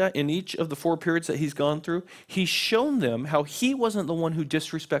just looked at, in each of the four periods that he's gone through, he's shown them how he wasn't the one who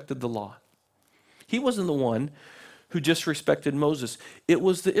disrespected the law. He wasn't the one who disrespected Moses. It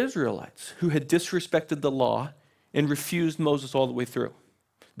was the Israelites who had disrespected the law and refused Moses all the way through.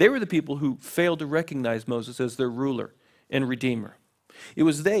 They were the people who failed to recognize Moses as their ruler and redeemer. It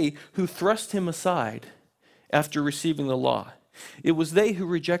was they who thrust him aside after receiving the law. It was they who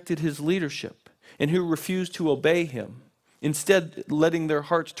rejected his leadership and who refused to obey him, instead letting their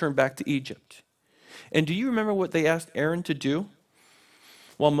hearts turn back to Egypt. And do you remember what they asked Aaron to do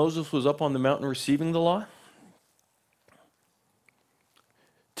while Moses was up on the mountain receiving the law?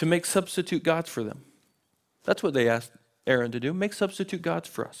 To make substitute gods for them. That's what they asked Aaron to do, make substitute gods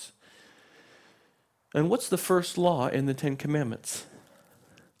for us. And what's the first law in the Ten Commandments?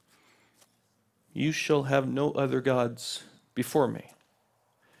 You shall have no other gods before me.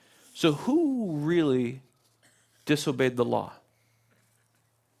 So who really disobeyed the law?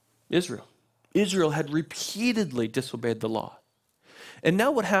 Israel. Israel had repeatedly disobeyed the law. And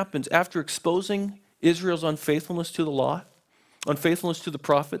now what happens after exposing Israel's unfaithfulness to the law, unfaithfulness to the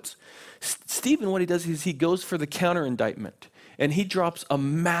prophets? Stephen, what he does is he goes for the counter indictment, and he drops a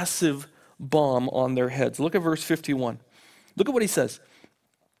massive bomb on their heads. Look at verse 51. Look at what he says.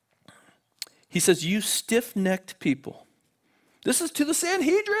 He says, "You stiff-necked people." This is to the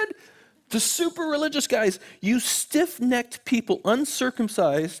Sanhedrin, the super religious guys. "You stiff-necked people,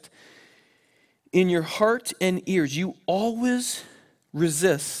 uncircumcised in your heart and ears, you always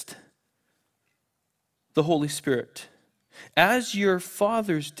resist the Holy Spirit. As your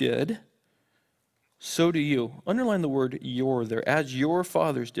fathers did, so do you." Underline the word "your" there. As your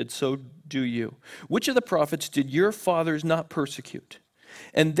fathers did, so do you. Which of the prophets did your fathers not persecute?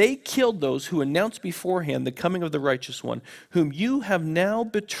 And they killed those who announced beforehand the coming of the righteous one, whom you have now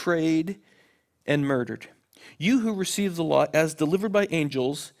betrayed and murdered. You who received the law as delivered by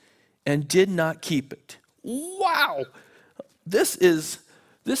angels and did not keep it. Wow! This is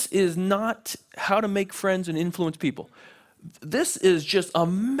not how to make friends and influence people. This is just a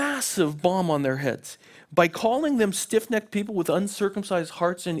massive bomb on their heads. By calling them stiff-necked people with uncircumcised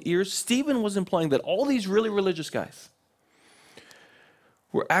hearts and ears, Stephen was implying that all these really religious guys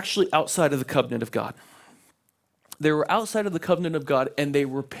were actually outside of the covenant of God. They were outside of the covenant of God, and they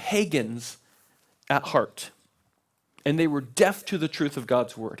were pagans at heart. And they were deaf to the truth of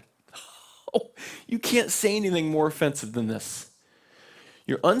God's word. Oh, you can't say anything more offensive than this.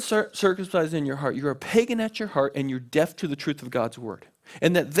 You're uncircumcised in your heart, you're a pagan at your heart, and you're deaf to the truth of God's word.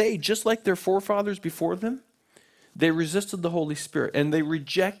 And that they, just like their forefathers before them, they resisted the Holy Spirit, and they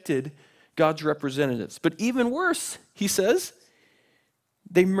rejected God's representatives. But even worse, he says,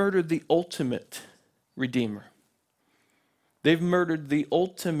 they murdered the ultimate redeemer. They've murdered the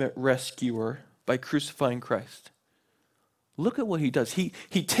ultimate rescuer by crucifying Christ. Look at what he does. He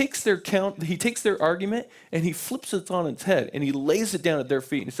takes their argument and he flips it on its head and he lays it down at their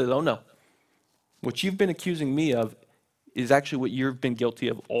feet and he says, oh no, what you've been accusing me of is actually what you've been guilty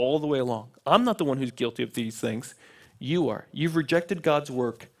of all the way along. I'm not the one who's guilty of these things. You are. You've rejected God's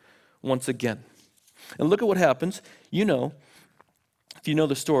work once again. And look at what happens. You know, if you know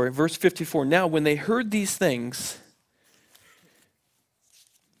the story, verse 54, now when they heard these things,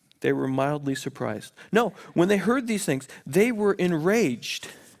 they were mildly surprised. No, when they heard these things, they were enraged,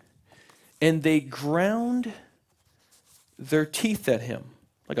 and they ground their teeth at him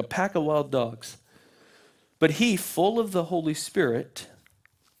like a pack of wild dogs. But he, full of the Holy Spirit,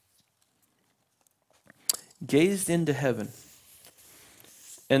 gazed into heaven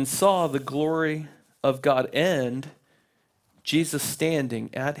and saw the glory of God and Jesus standing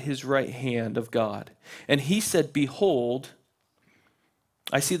at his right hand of God. And he said, behold,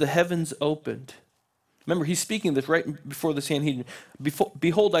 I see the heavens opened. Remember, he's speaking this right before the Sanhedrin.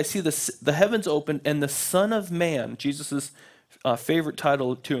 Behold, I see the heavens opened, and the Son of Man, Jesus' favorite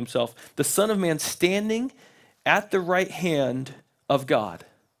title to himself, the Son of Man standing at the right hand of God.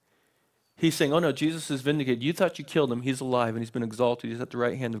 He's saying, oh no, Jesus is vindicated. You thought you killed him. He's alive, and he's been exalted. He's at the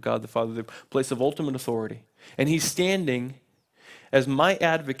right hand of God the Father, the place of ultimate authority. And he's standing as my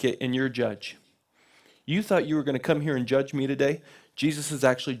advocate and your judge. You thought you were going to come here and judge me today? Jesus is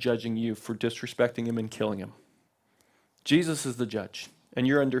actually judging you for disrespecting him and killing him. Jesus is the judge, and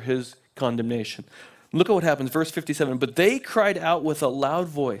you're under his condemnation. Look at what happens, verse 57. But they cried out with a loud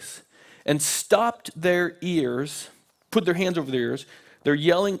voice and stopped their ears, put their hands over their ears. They're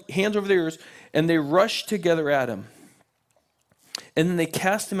yelling, hands over their ears, and they rushed together at him. And then they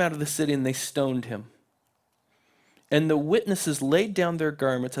cast him out of the city, and they stoned him. And the witnesses laid down their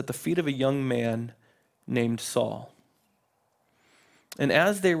garments at the feet of a young man named Saul. And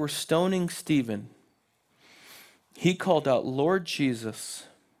as they were stoning Stephen, he called out, Lord Jesus,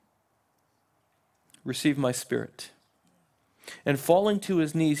 receive my spirit. And falling to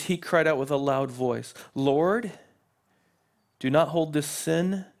his knees, he cried out with a loud voice, Lord, do not hold this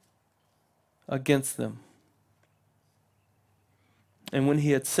sin against them. And when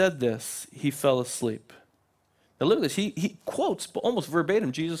he had said this, he fell asleep. Now look at this. He quotes almost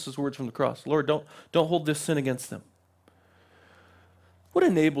verbatim Jesus' words from the cross. Lord, don't hold this sin against them. What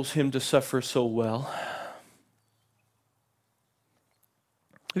enables him to suffer so well?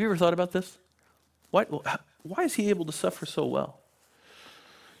 Have you ever thought about this? Why is he able to suffer so well?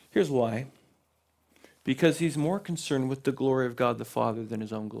 Here's why. Because he's more concerned with the glory of God the Father than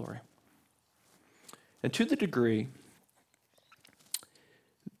his own glory. And to the degree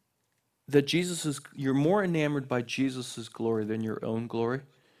that you're more enamored by Jesus' glory than your own glory,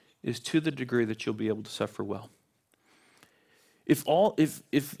 is to the degree that you'll be able to suffer well.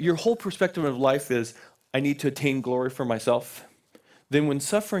 If your whole perspective of life is, I need to attain glory for myself, then when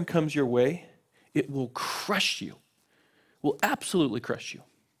suffering comes your way, it will crush you, will absolutely crush you.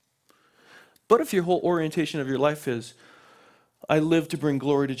 But if your whole orientation of your life is, I live to bring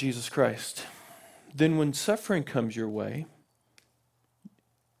glory to Jesus Christ, then when suffering comes your way,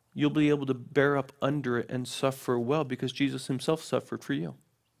 you'll be able to bear up under it and suffer well because Jesus himself suffered for you.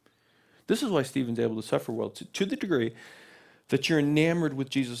 This is why Stephen's able to suffer well, to the degree that you're enamored with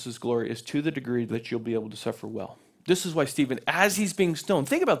Jesus' glory is to the degree that you'll be able to suffer well. This is why Stephen, as he's being stoned,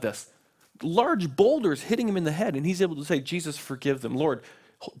 think about this, large boulders hitting him in the head, and he's able to say, Jesus, forgive them. Lord,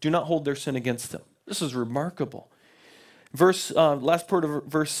 do not hold their sin against them. This is remarkable. Last part of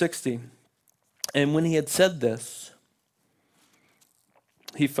verse 60, and when he had said this,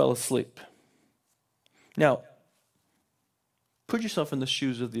 he fell asleep. Now, put yourself in the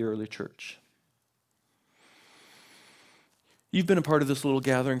shoes of the early church. You've been a part of this little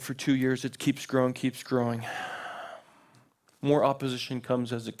gathering for 2 years. It keeps growing, keeps growing. More opposition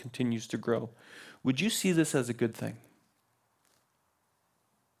comes as it continues to grow. Would you see this as a good thing?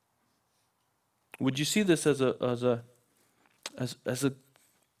 Would you see this as a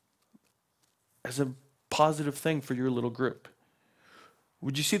positive thing for your little group?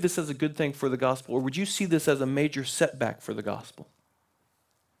 Would you see this as a good thing for the gospel, or would you see this as a major setback for the gospel?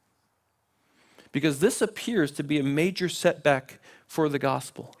 Because this appears to be a major setback for the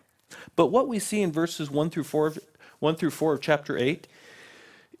gospel. But what we see in verses 1 through 4 of chapter 8,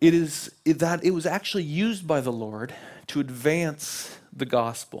 it is that it was actually used by the Lord to advance the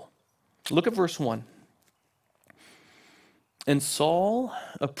gospel. Look at verse 1. And Saul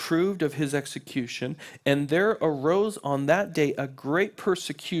approved of his execution, and there arose on that day a great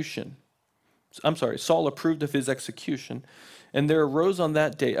persecution. Saul approved of his execution, And there arose on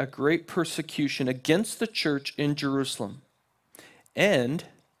that day a great persecution against the church in Jerusalem. And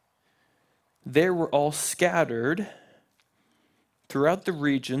they were all scattered throughout the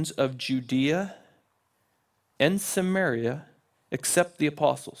regions of Judea and Samaria, except the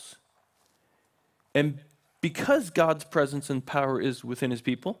apostles. And because God's presence and power is within his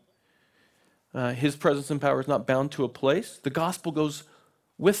people, his presence and power is not bound to a place, the gospel goes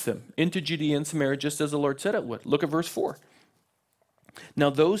with them into Judea and Samaria, just as the Lord said it would. Look at verse 4. Now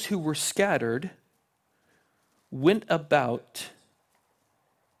those who were scattered went about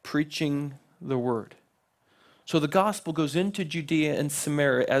preaching the word. So the gospel goes into Judea and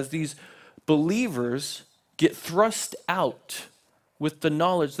Samaria as these believers get thrust out with the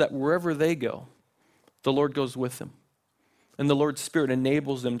knowledge that wherever they go, the Lord goes with them. And the Lord's Spirit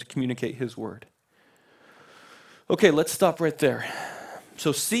enables them to communicate his word. Okay, let's stop right there.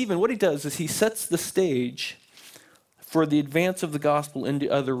 So Stephen, what he does is he sets the stage for the advance of the gospel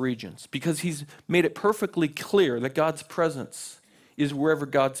into other regions, because he's made it perfectly clear that God's presence is wherever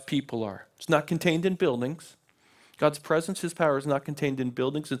God's people are. It's not contained in buildings. God's presence, his power is not contained in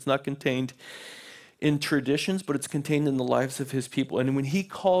buildings. It's not contained in traditions, but it's contained in the lives of his people. And when he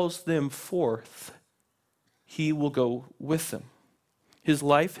calls them forth, he will go with them. His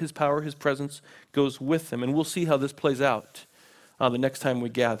life, his power, his presence goes with them. And we'll see how this plays out the next time we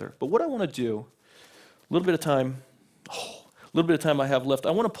gather. But what I want to do, a little bit of time I have left,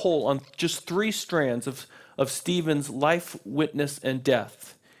 I want to pull on just 3 strands of Stephen's life, witness, and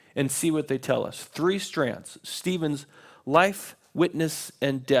death and see what they tell us. 3 strands. Stephen's life, witness,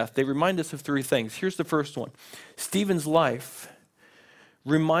 and death. They remind us of 3 things. Here's the first one. Stephen's life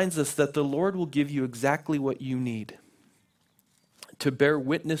reminds us that the Lord will give you exactly what you need to bear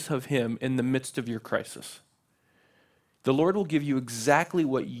witness of him in the midst of your crisis. The Lord will give you exactly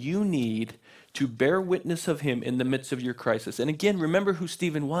what you need to bear witness of him in the midst of your crisis. And again, remember who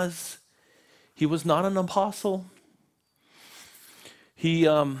Stephen was. He was not an apostle. He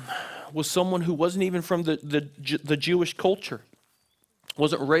was someone who wasn't even from the Jewish culture,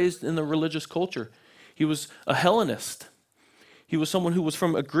 wasn't raised in the religious culture. He was a Hellenist. He was someone who was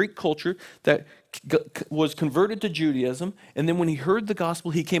from a Greek culture that was converted to Judaism, and then when he heard the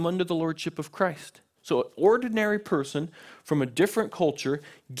gospel, he came under the lordship of Christ. So an ordinary person from a different culture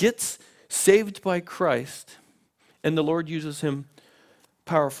gets saved by Christ, and the Lord uses him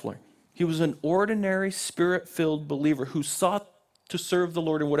powerfully. He was an ordinary, spirit-filled believer who sought to serve the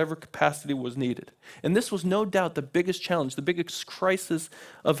Lord in whatever capacity was needed. And this was no doubt the biggest challenge, the biggest crisis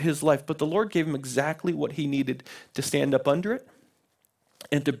of his life. But the Lord gave him exactly what he needed to stand up under it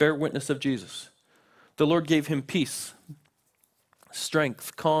and to bear witness of Jesus. The Lord gave him peace,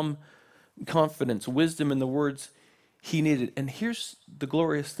 strength, calm, confidence, wisdom in the words he needed. And here's the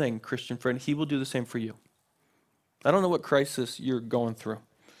glorious thing, Christian friend, he will do the same for you. I don't know what crisis you're going through,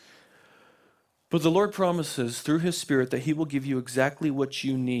 but the Lord promises through his Spirit that he will give you exactly what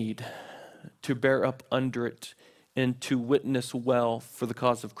you need to bear up under it and to witness well for the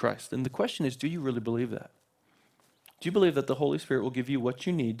cause of Christ. And the question is, do you really believe that? Do you believe that the Holy Spirit will give you what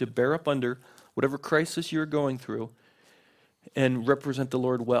you need to bear up under whatever crisis you're going through and represent the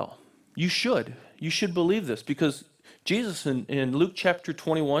Lord well? You should. You should believe this, because Jesus in Luke chapter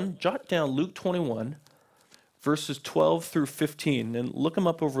 21, jot down Luke 21, verses 12 through 15, and look them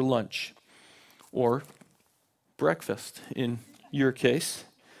up over lunch or breakfast in your case.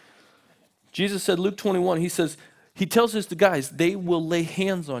 Jesus said, Luke 21, he tells us, the guys, they will lay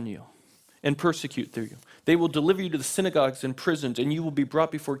hands on you and persecute through you. They will deliver you to the synagogues and prisons, and you will be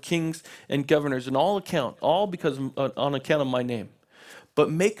brought before kings and governors all because on account of my name. But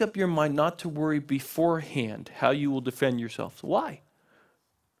make up your mind not to worry beforehand how you will defend yourselves. Why?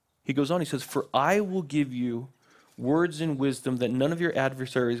 He goes on, he says, for I will give you words and wisdom that none of your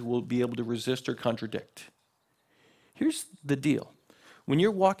adversaries will be able to resist or contradict. Here's the deal. When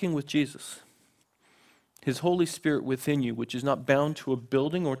you're walking with Jesus, his Holy Spirit within you, which is not bound to a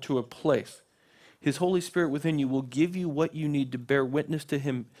building or to a place, his Holy Spirit within you will give you what you need to bear witness to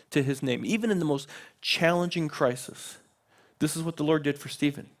him, to his name, even in the most challenging crisis. This is what the Lord did for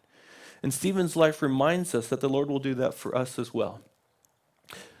Stephen. And Stephen's life reminds us that the Lord will do that for us as well.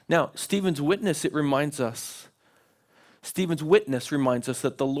 Now, Stephen's witness reminds us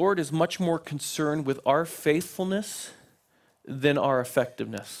that the Lord is much more concerned with our faithfulness than our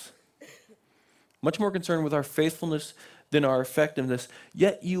effectiveness. Much more concerned with our faithfulness than our effectiveness.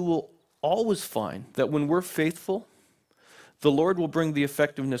 Yet you will always find that when we're faithful, the Lord will bring the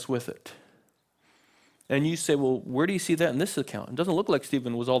effectiveness with it. And you say, well, where do you see that in this account? It doesn't look like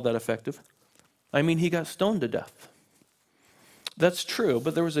Stephen was all that effective. I mean, he got stoned to death. That's true,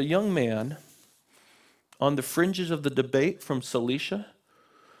 but there was a young man on the fringes of the debate from Cilicia,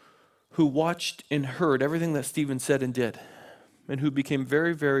 who watched and heard everything that Stephen said and did, and who became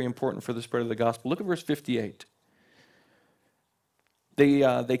very, very important for the spread of the gospel. Look at verse 58.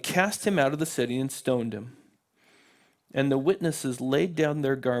 They cast him out of the city and stoned him. And the witnesses laid down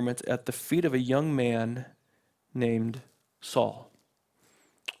their garments at the feet of a young man named Saul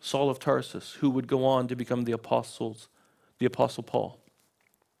of Tarsus, who would go on to become the Apostle Paul.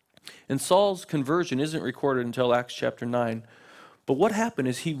 And Saul's conversion isn't recorded until Acts chapter 9. But what happened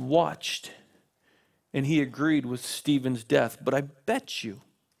is he watched and he agreed with Stephen's death. But I bet you,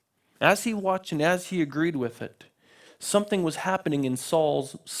 as he watched and as he agreed with it, something was happening in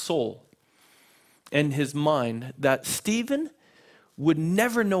Saul's soul and his mind that Stephen would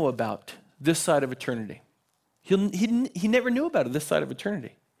never know about this side of eternity. He never knew about it this side of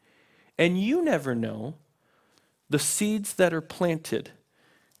eternity. And you never know the seeds that are planted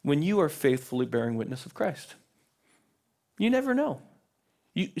when you are faithfully bearing witness of Christ. You never know.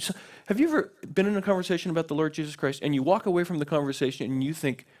 Have you ever been in a conversation about the Lord Jesus Christ and you walk away from the conversation and you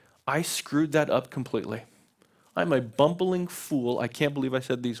think, I screwed that up completely. I'm a bumbling fool. I can't believe I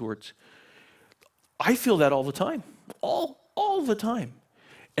said these words. I feel that all the time. All the time.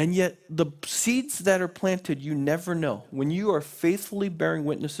 And yet the seeds that are planted, you never know. When you are faithfully bearing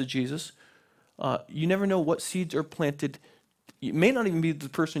witness to Jesus, you never know what seeds are planted. It may not even be the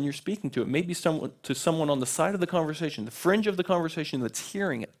person you're speaking to. It may be someone on the side of the conversation, the fringe of the conversation that's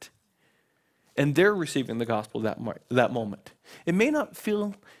hearing it. And they're receiving the gospel that moment. It may not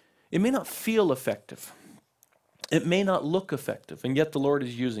feel effective. It may not look effective, and yet the Lord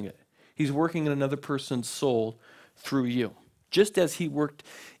is using it. He's working in another person's soul through you, just as he worked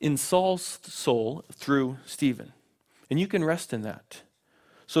in Saul's soul through Stephen. And you can rest in that.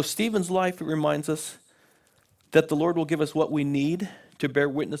 So Stephen's life, it reminds us that the Lord will give us what we need to bear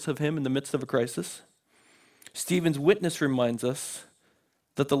witness of him in the midst of a crisis. Stephen's witness reminds us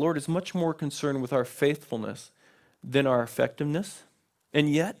that the Lord is much more concerned with our faithfulness than our effectiveness. And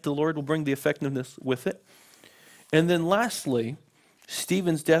yet, the Lord will bring the effectiveness with it. And then lastly,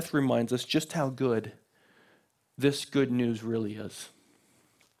 Stephen's death reminds us just how good this good news really is.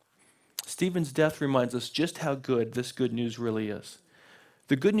 Stephen's death reminds us just how good this good news really is.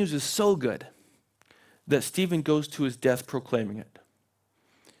 The good news is so good that Stephen goes to his death proclaiming it.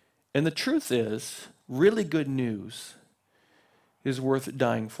 And the truth is, really good news is worth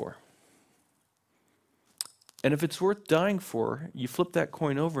dying for. And if it's worth dying for, you flip that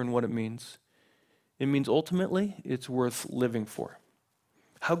coin over and what it means. It means ultimately it's worth living for.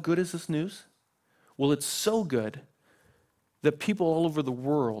 How good is this news? Well, it's so good that people all over the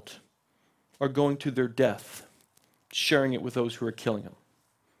world are going to their death, sharing it with those who are killing them.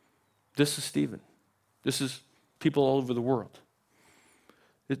 This is Stephen. This is people all over the world.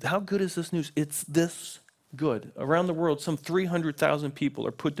 How good is this news? It's this good. Around the world, some 300,000 people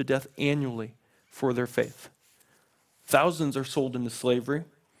are put to death annually for their faith. Thousands are sold into slavery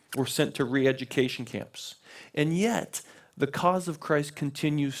or sent to re-education camps. And yet, the cause of Christ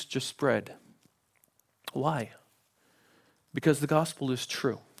continues to spread. Why? Because the gospel is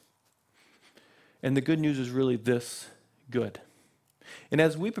true. And the good news is really this good. And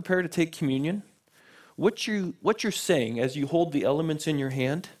as we prepare to take communion, what you're saying as you hold the elements in your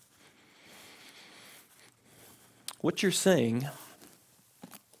hand, what you're saying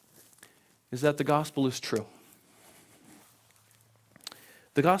is that the gospel is true.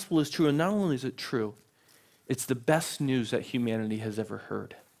 The gospel is true, and not only is it true, it's the best news that humanity has ever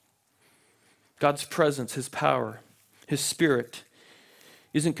heard. God's presence, his power, his spirit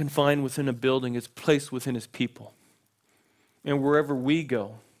isn't confined within a building, it's placed within his people. And wherever we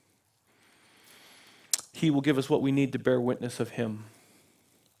go, he will give us what we need to bear witness of him.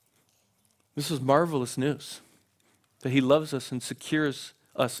 This is marvelous news, that he loves us and secures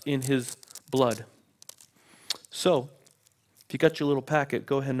us in his blood. So, if you got your little packet,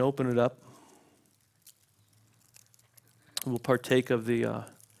 go ahead and open it up. We'll partake of the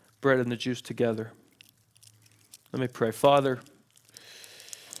bread and the juice together. Let me pray. Father,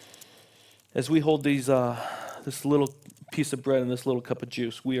 as we hold these, this little piece of bread and this little cup of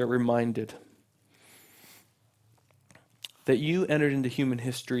juice, we are reminded that you entered into human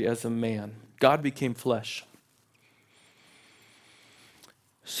history as a man. God became flesh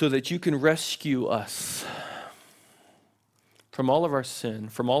so that you can rescue us from all of our sin,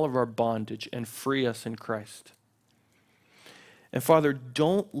 from all of our bondage, and free us in Christ. And Father,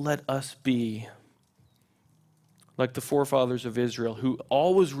 don't let us be like the forefathers of Israel who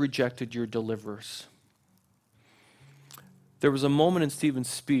always rejected your deliverers. There was a moment in Stephen's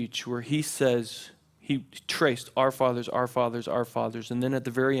speech where he says, he traced our fathers, our fathers, our fathers, and then at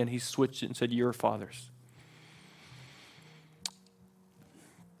the very end he switched it and said, your fathers.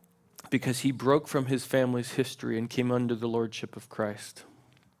 because he broke from his family's history and came under the lordship of Christ.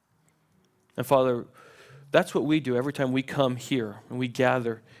 And Father, that's what we do every time we come here and we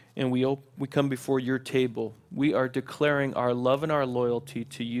gather and we come before your table. We are declaring our love and our loyalty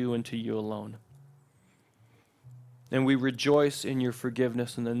to you and to you alone. And we rejoice in your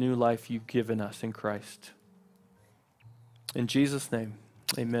forgiveness and the new life you've given us in Christ. In Jesus' name,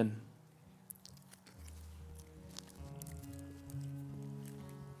 amen.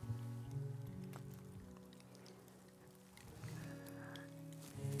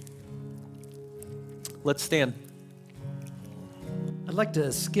 Let's stand. I'd like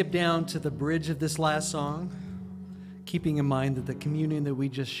to skip down to the bridge of this last song, keeping in mind that the communion that we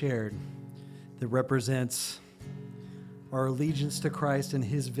just shared, that represents our allegiance to Christ and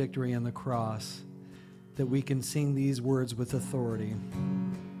his victory on the cross, that we can sing these words with authority.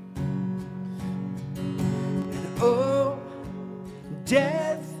 And oh,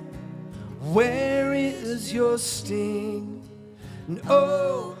 death, where is your sting? And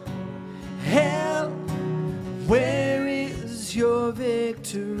oh, hell, where is your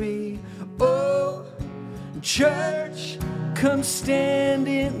victory? Oh, church, come stand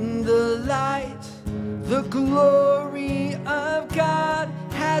in the light. The glory of God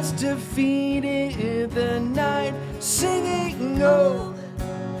has defeated the night. Singing, oh,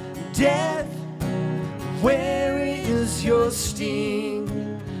 death, where is your sting?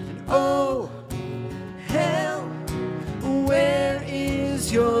 And oh, hell, where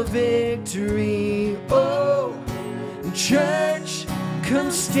is your victory? Oh, church,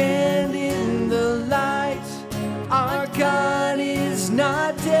 come stand in the light. Our God is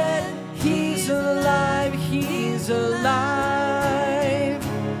not dead. He's alive, he's alive.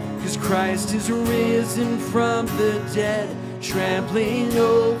 'Cause Christ is risen from the dead, trampling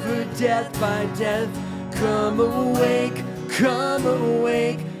over death by death. Come awake, come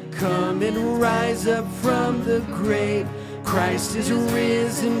awake, come and rise up from the grave. Christ is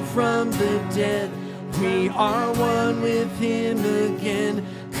risen from the dead. We are one with him again.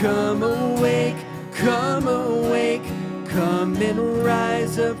 Come awake, come awake, come and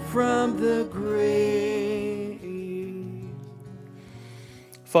rise up from the grave.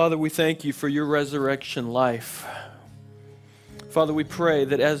 Father, we thank you for your resurrection life. Father, we pray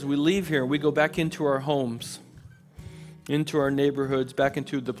that as we leave here, we go back into our homes, into our neighborhoods, back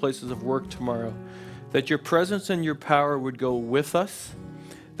into the places of work tomorrow, that your presence and your power would go with us,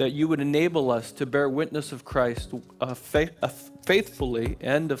 that you would enable us to bear witness of Christ faithfully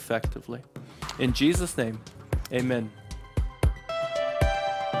and effectively. In Jesus' name, amen.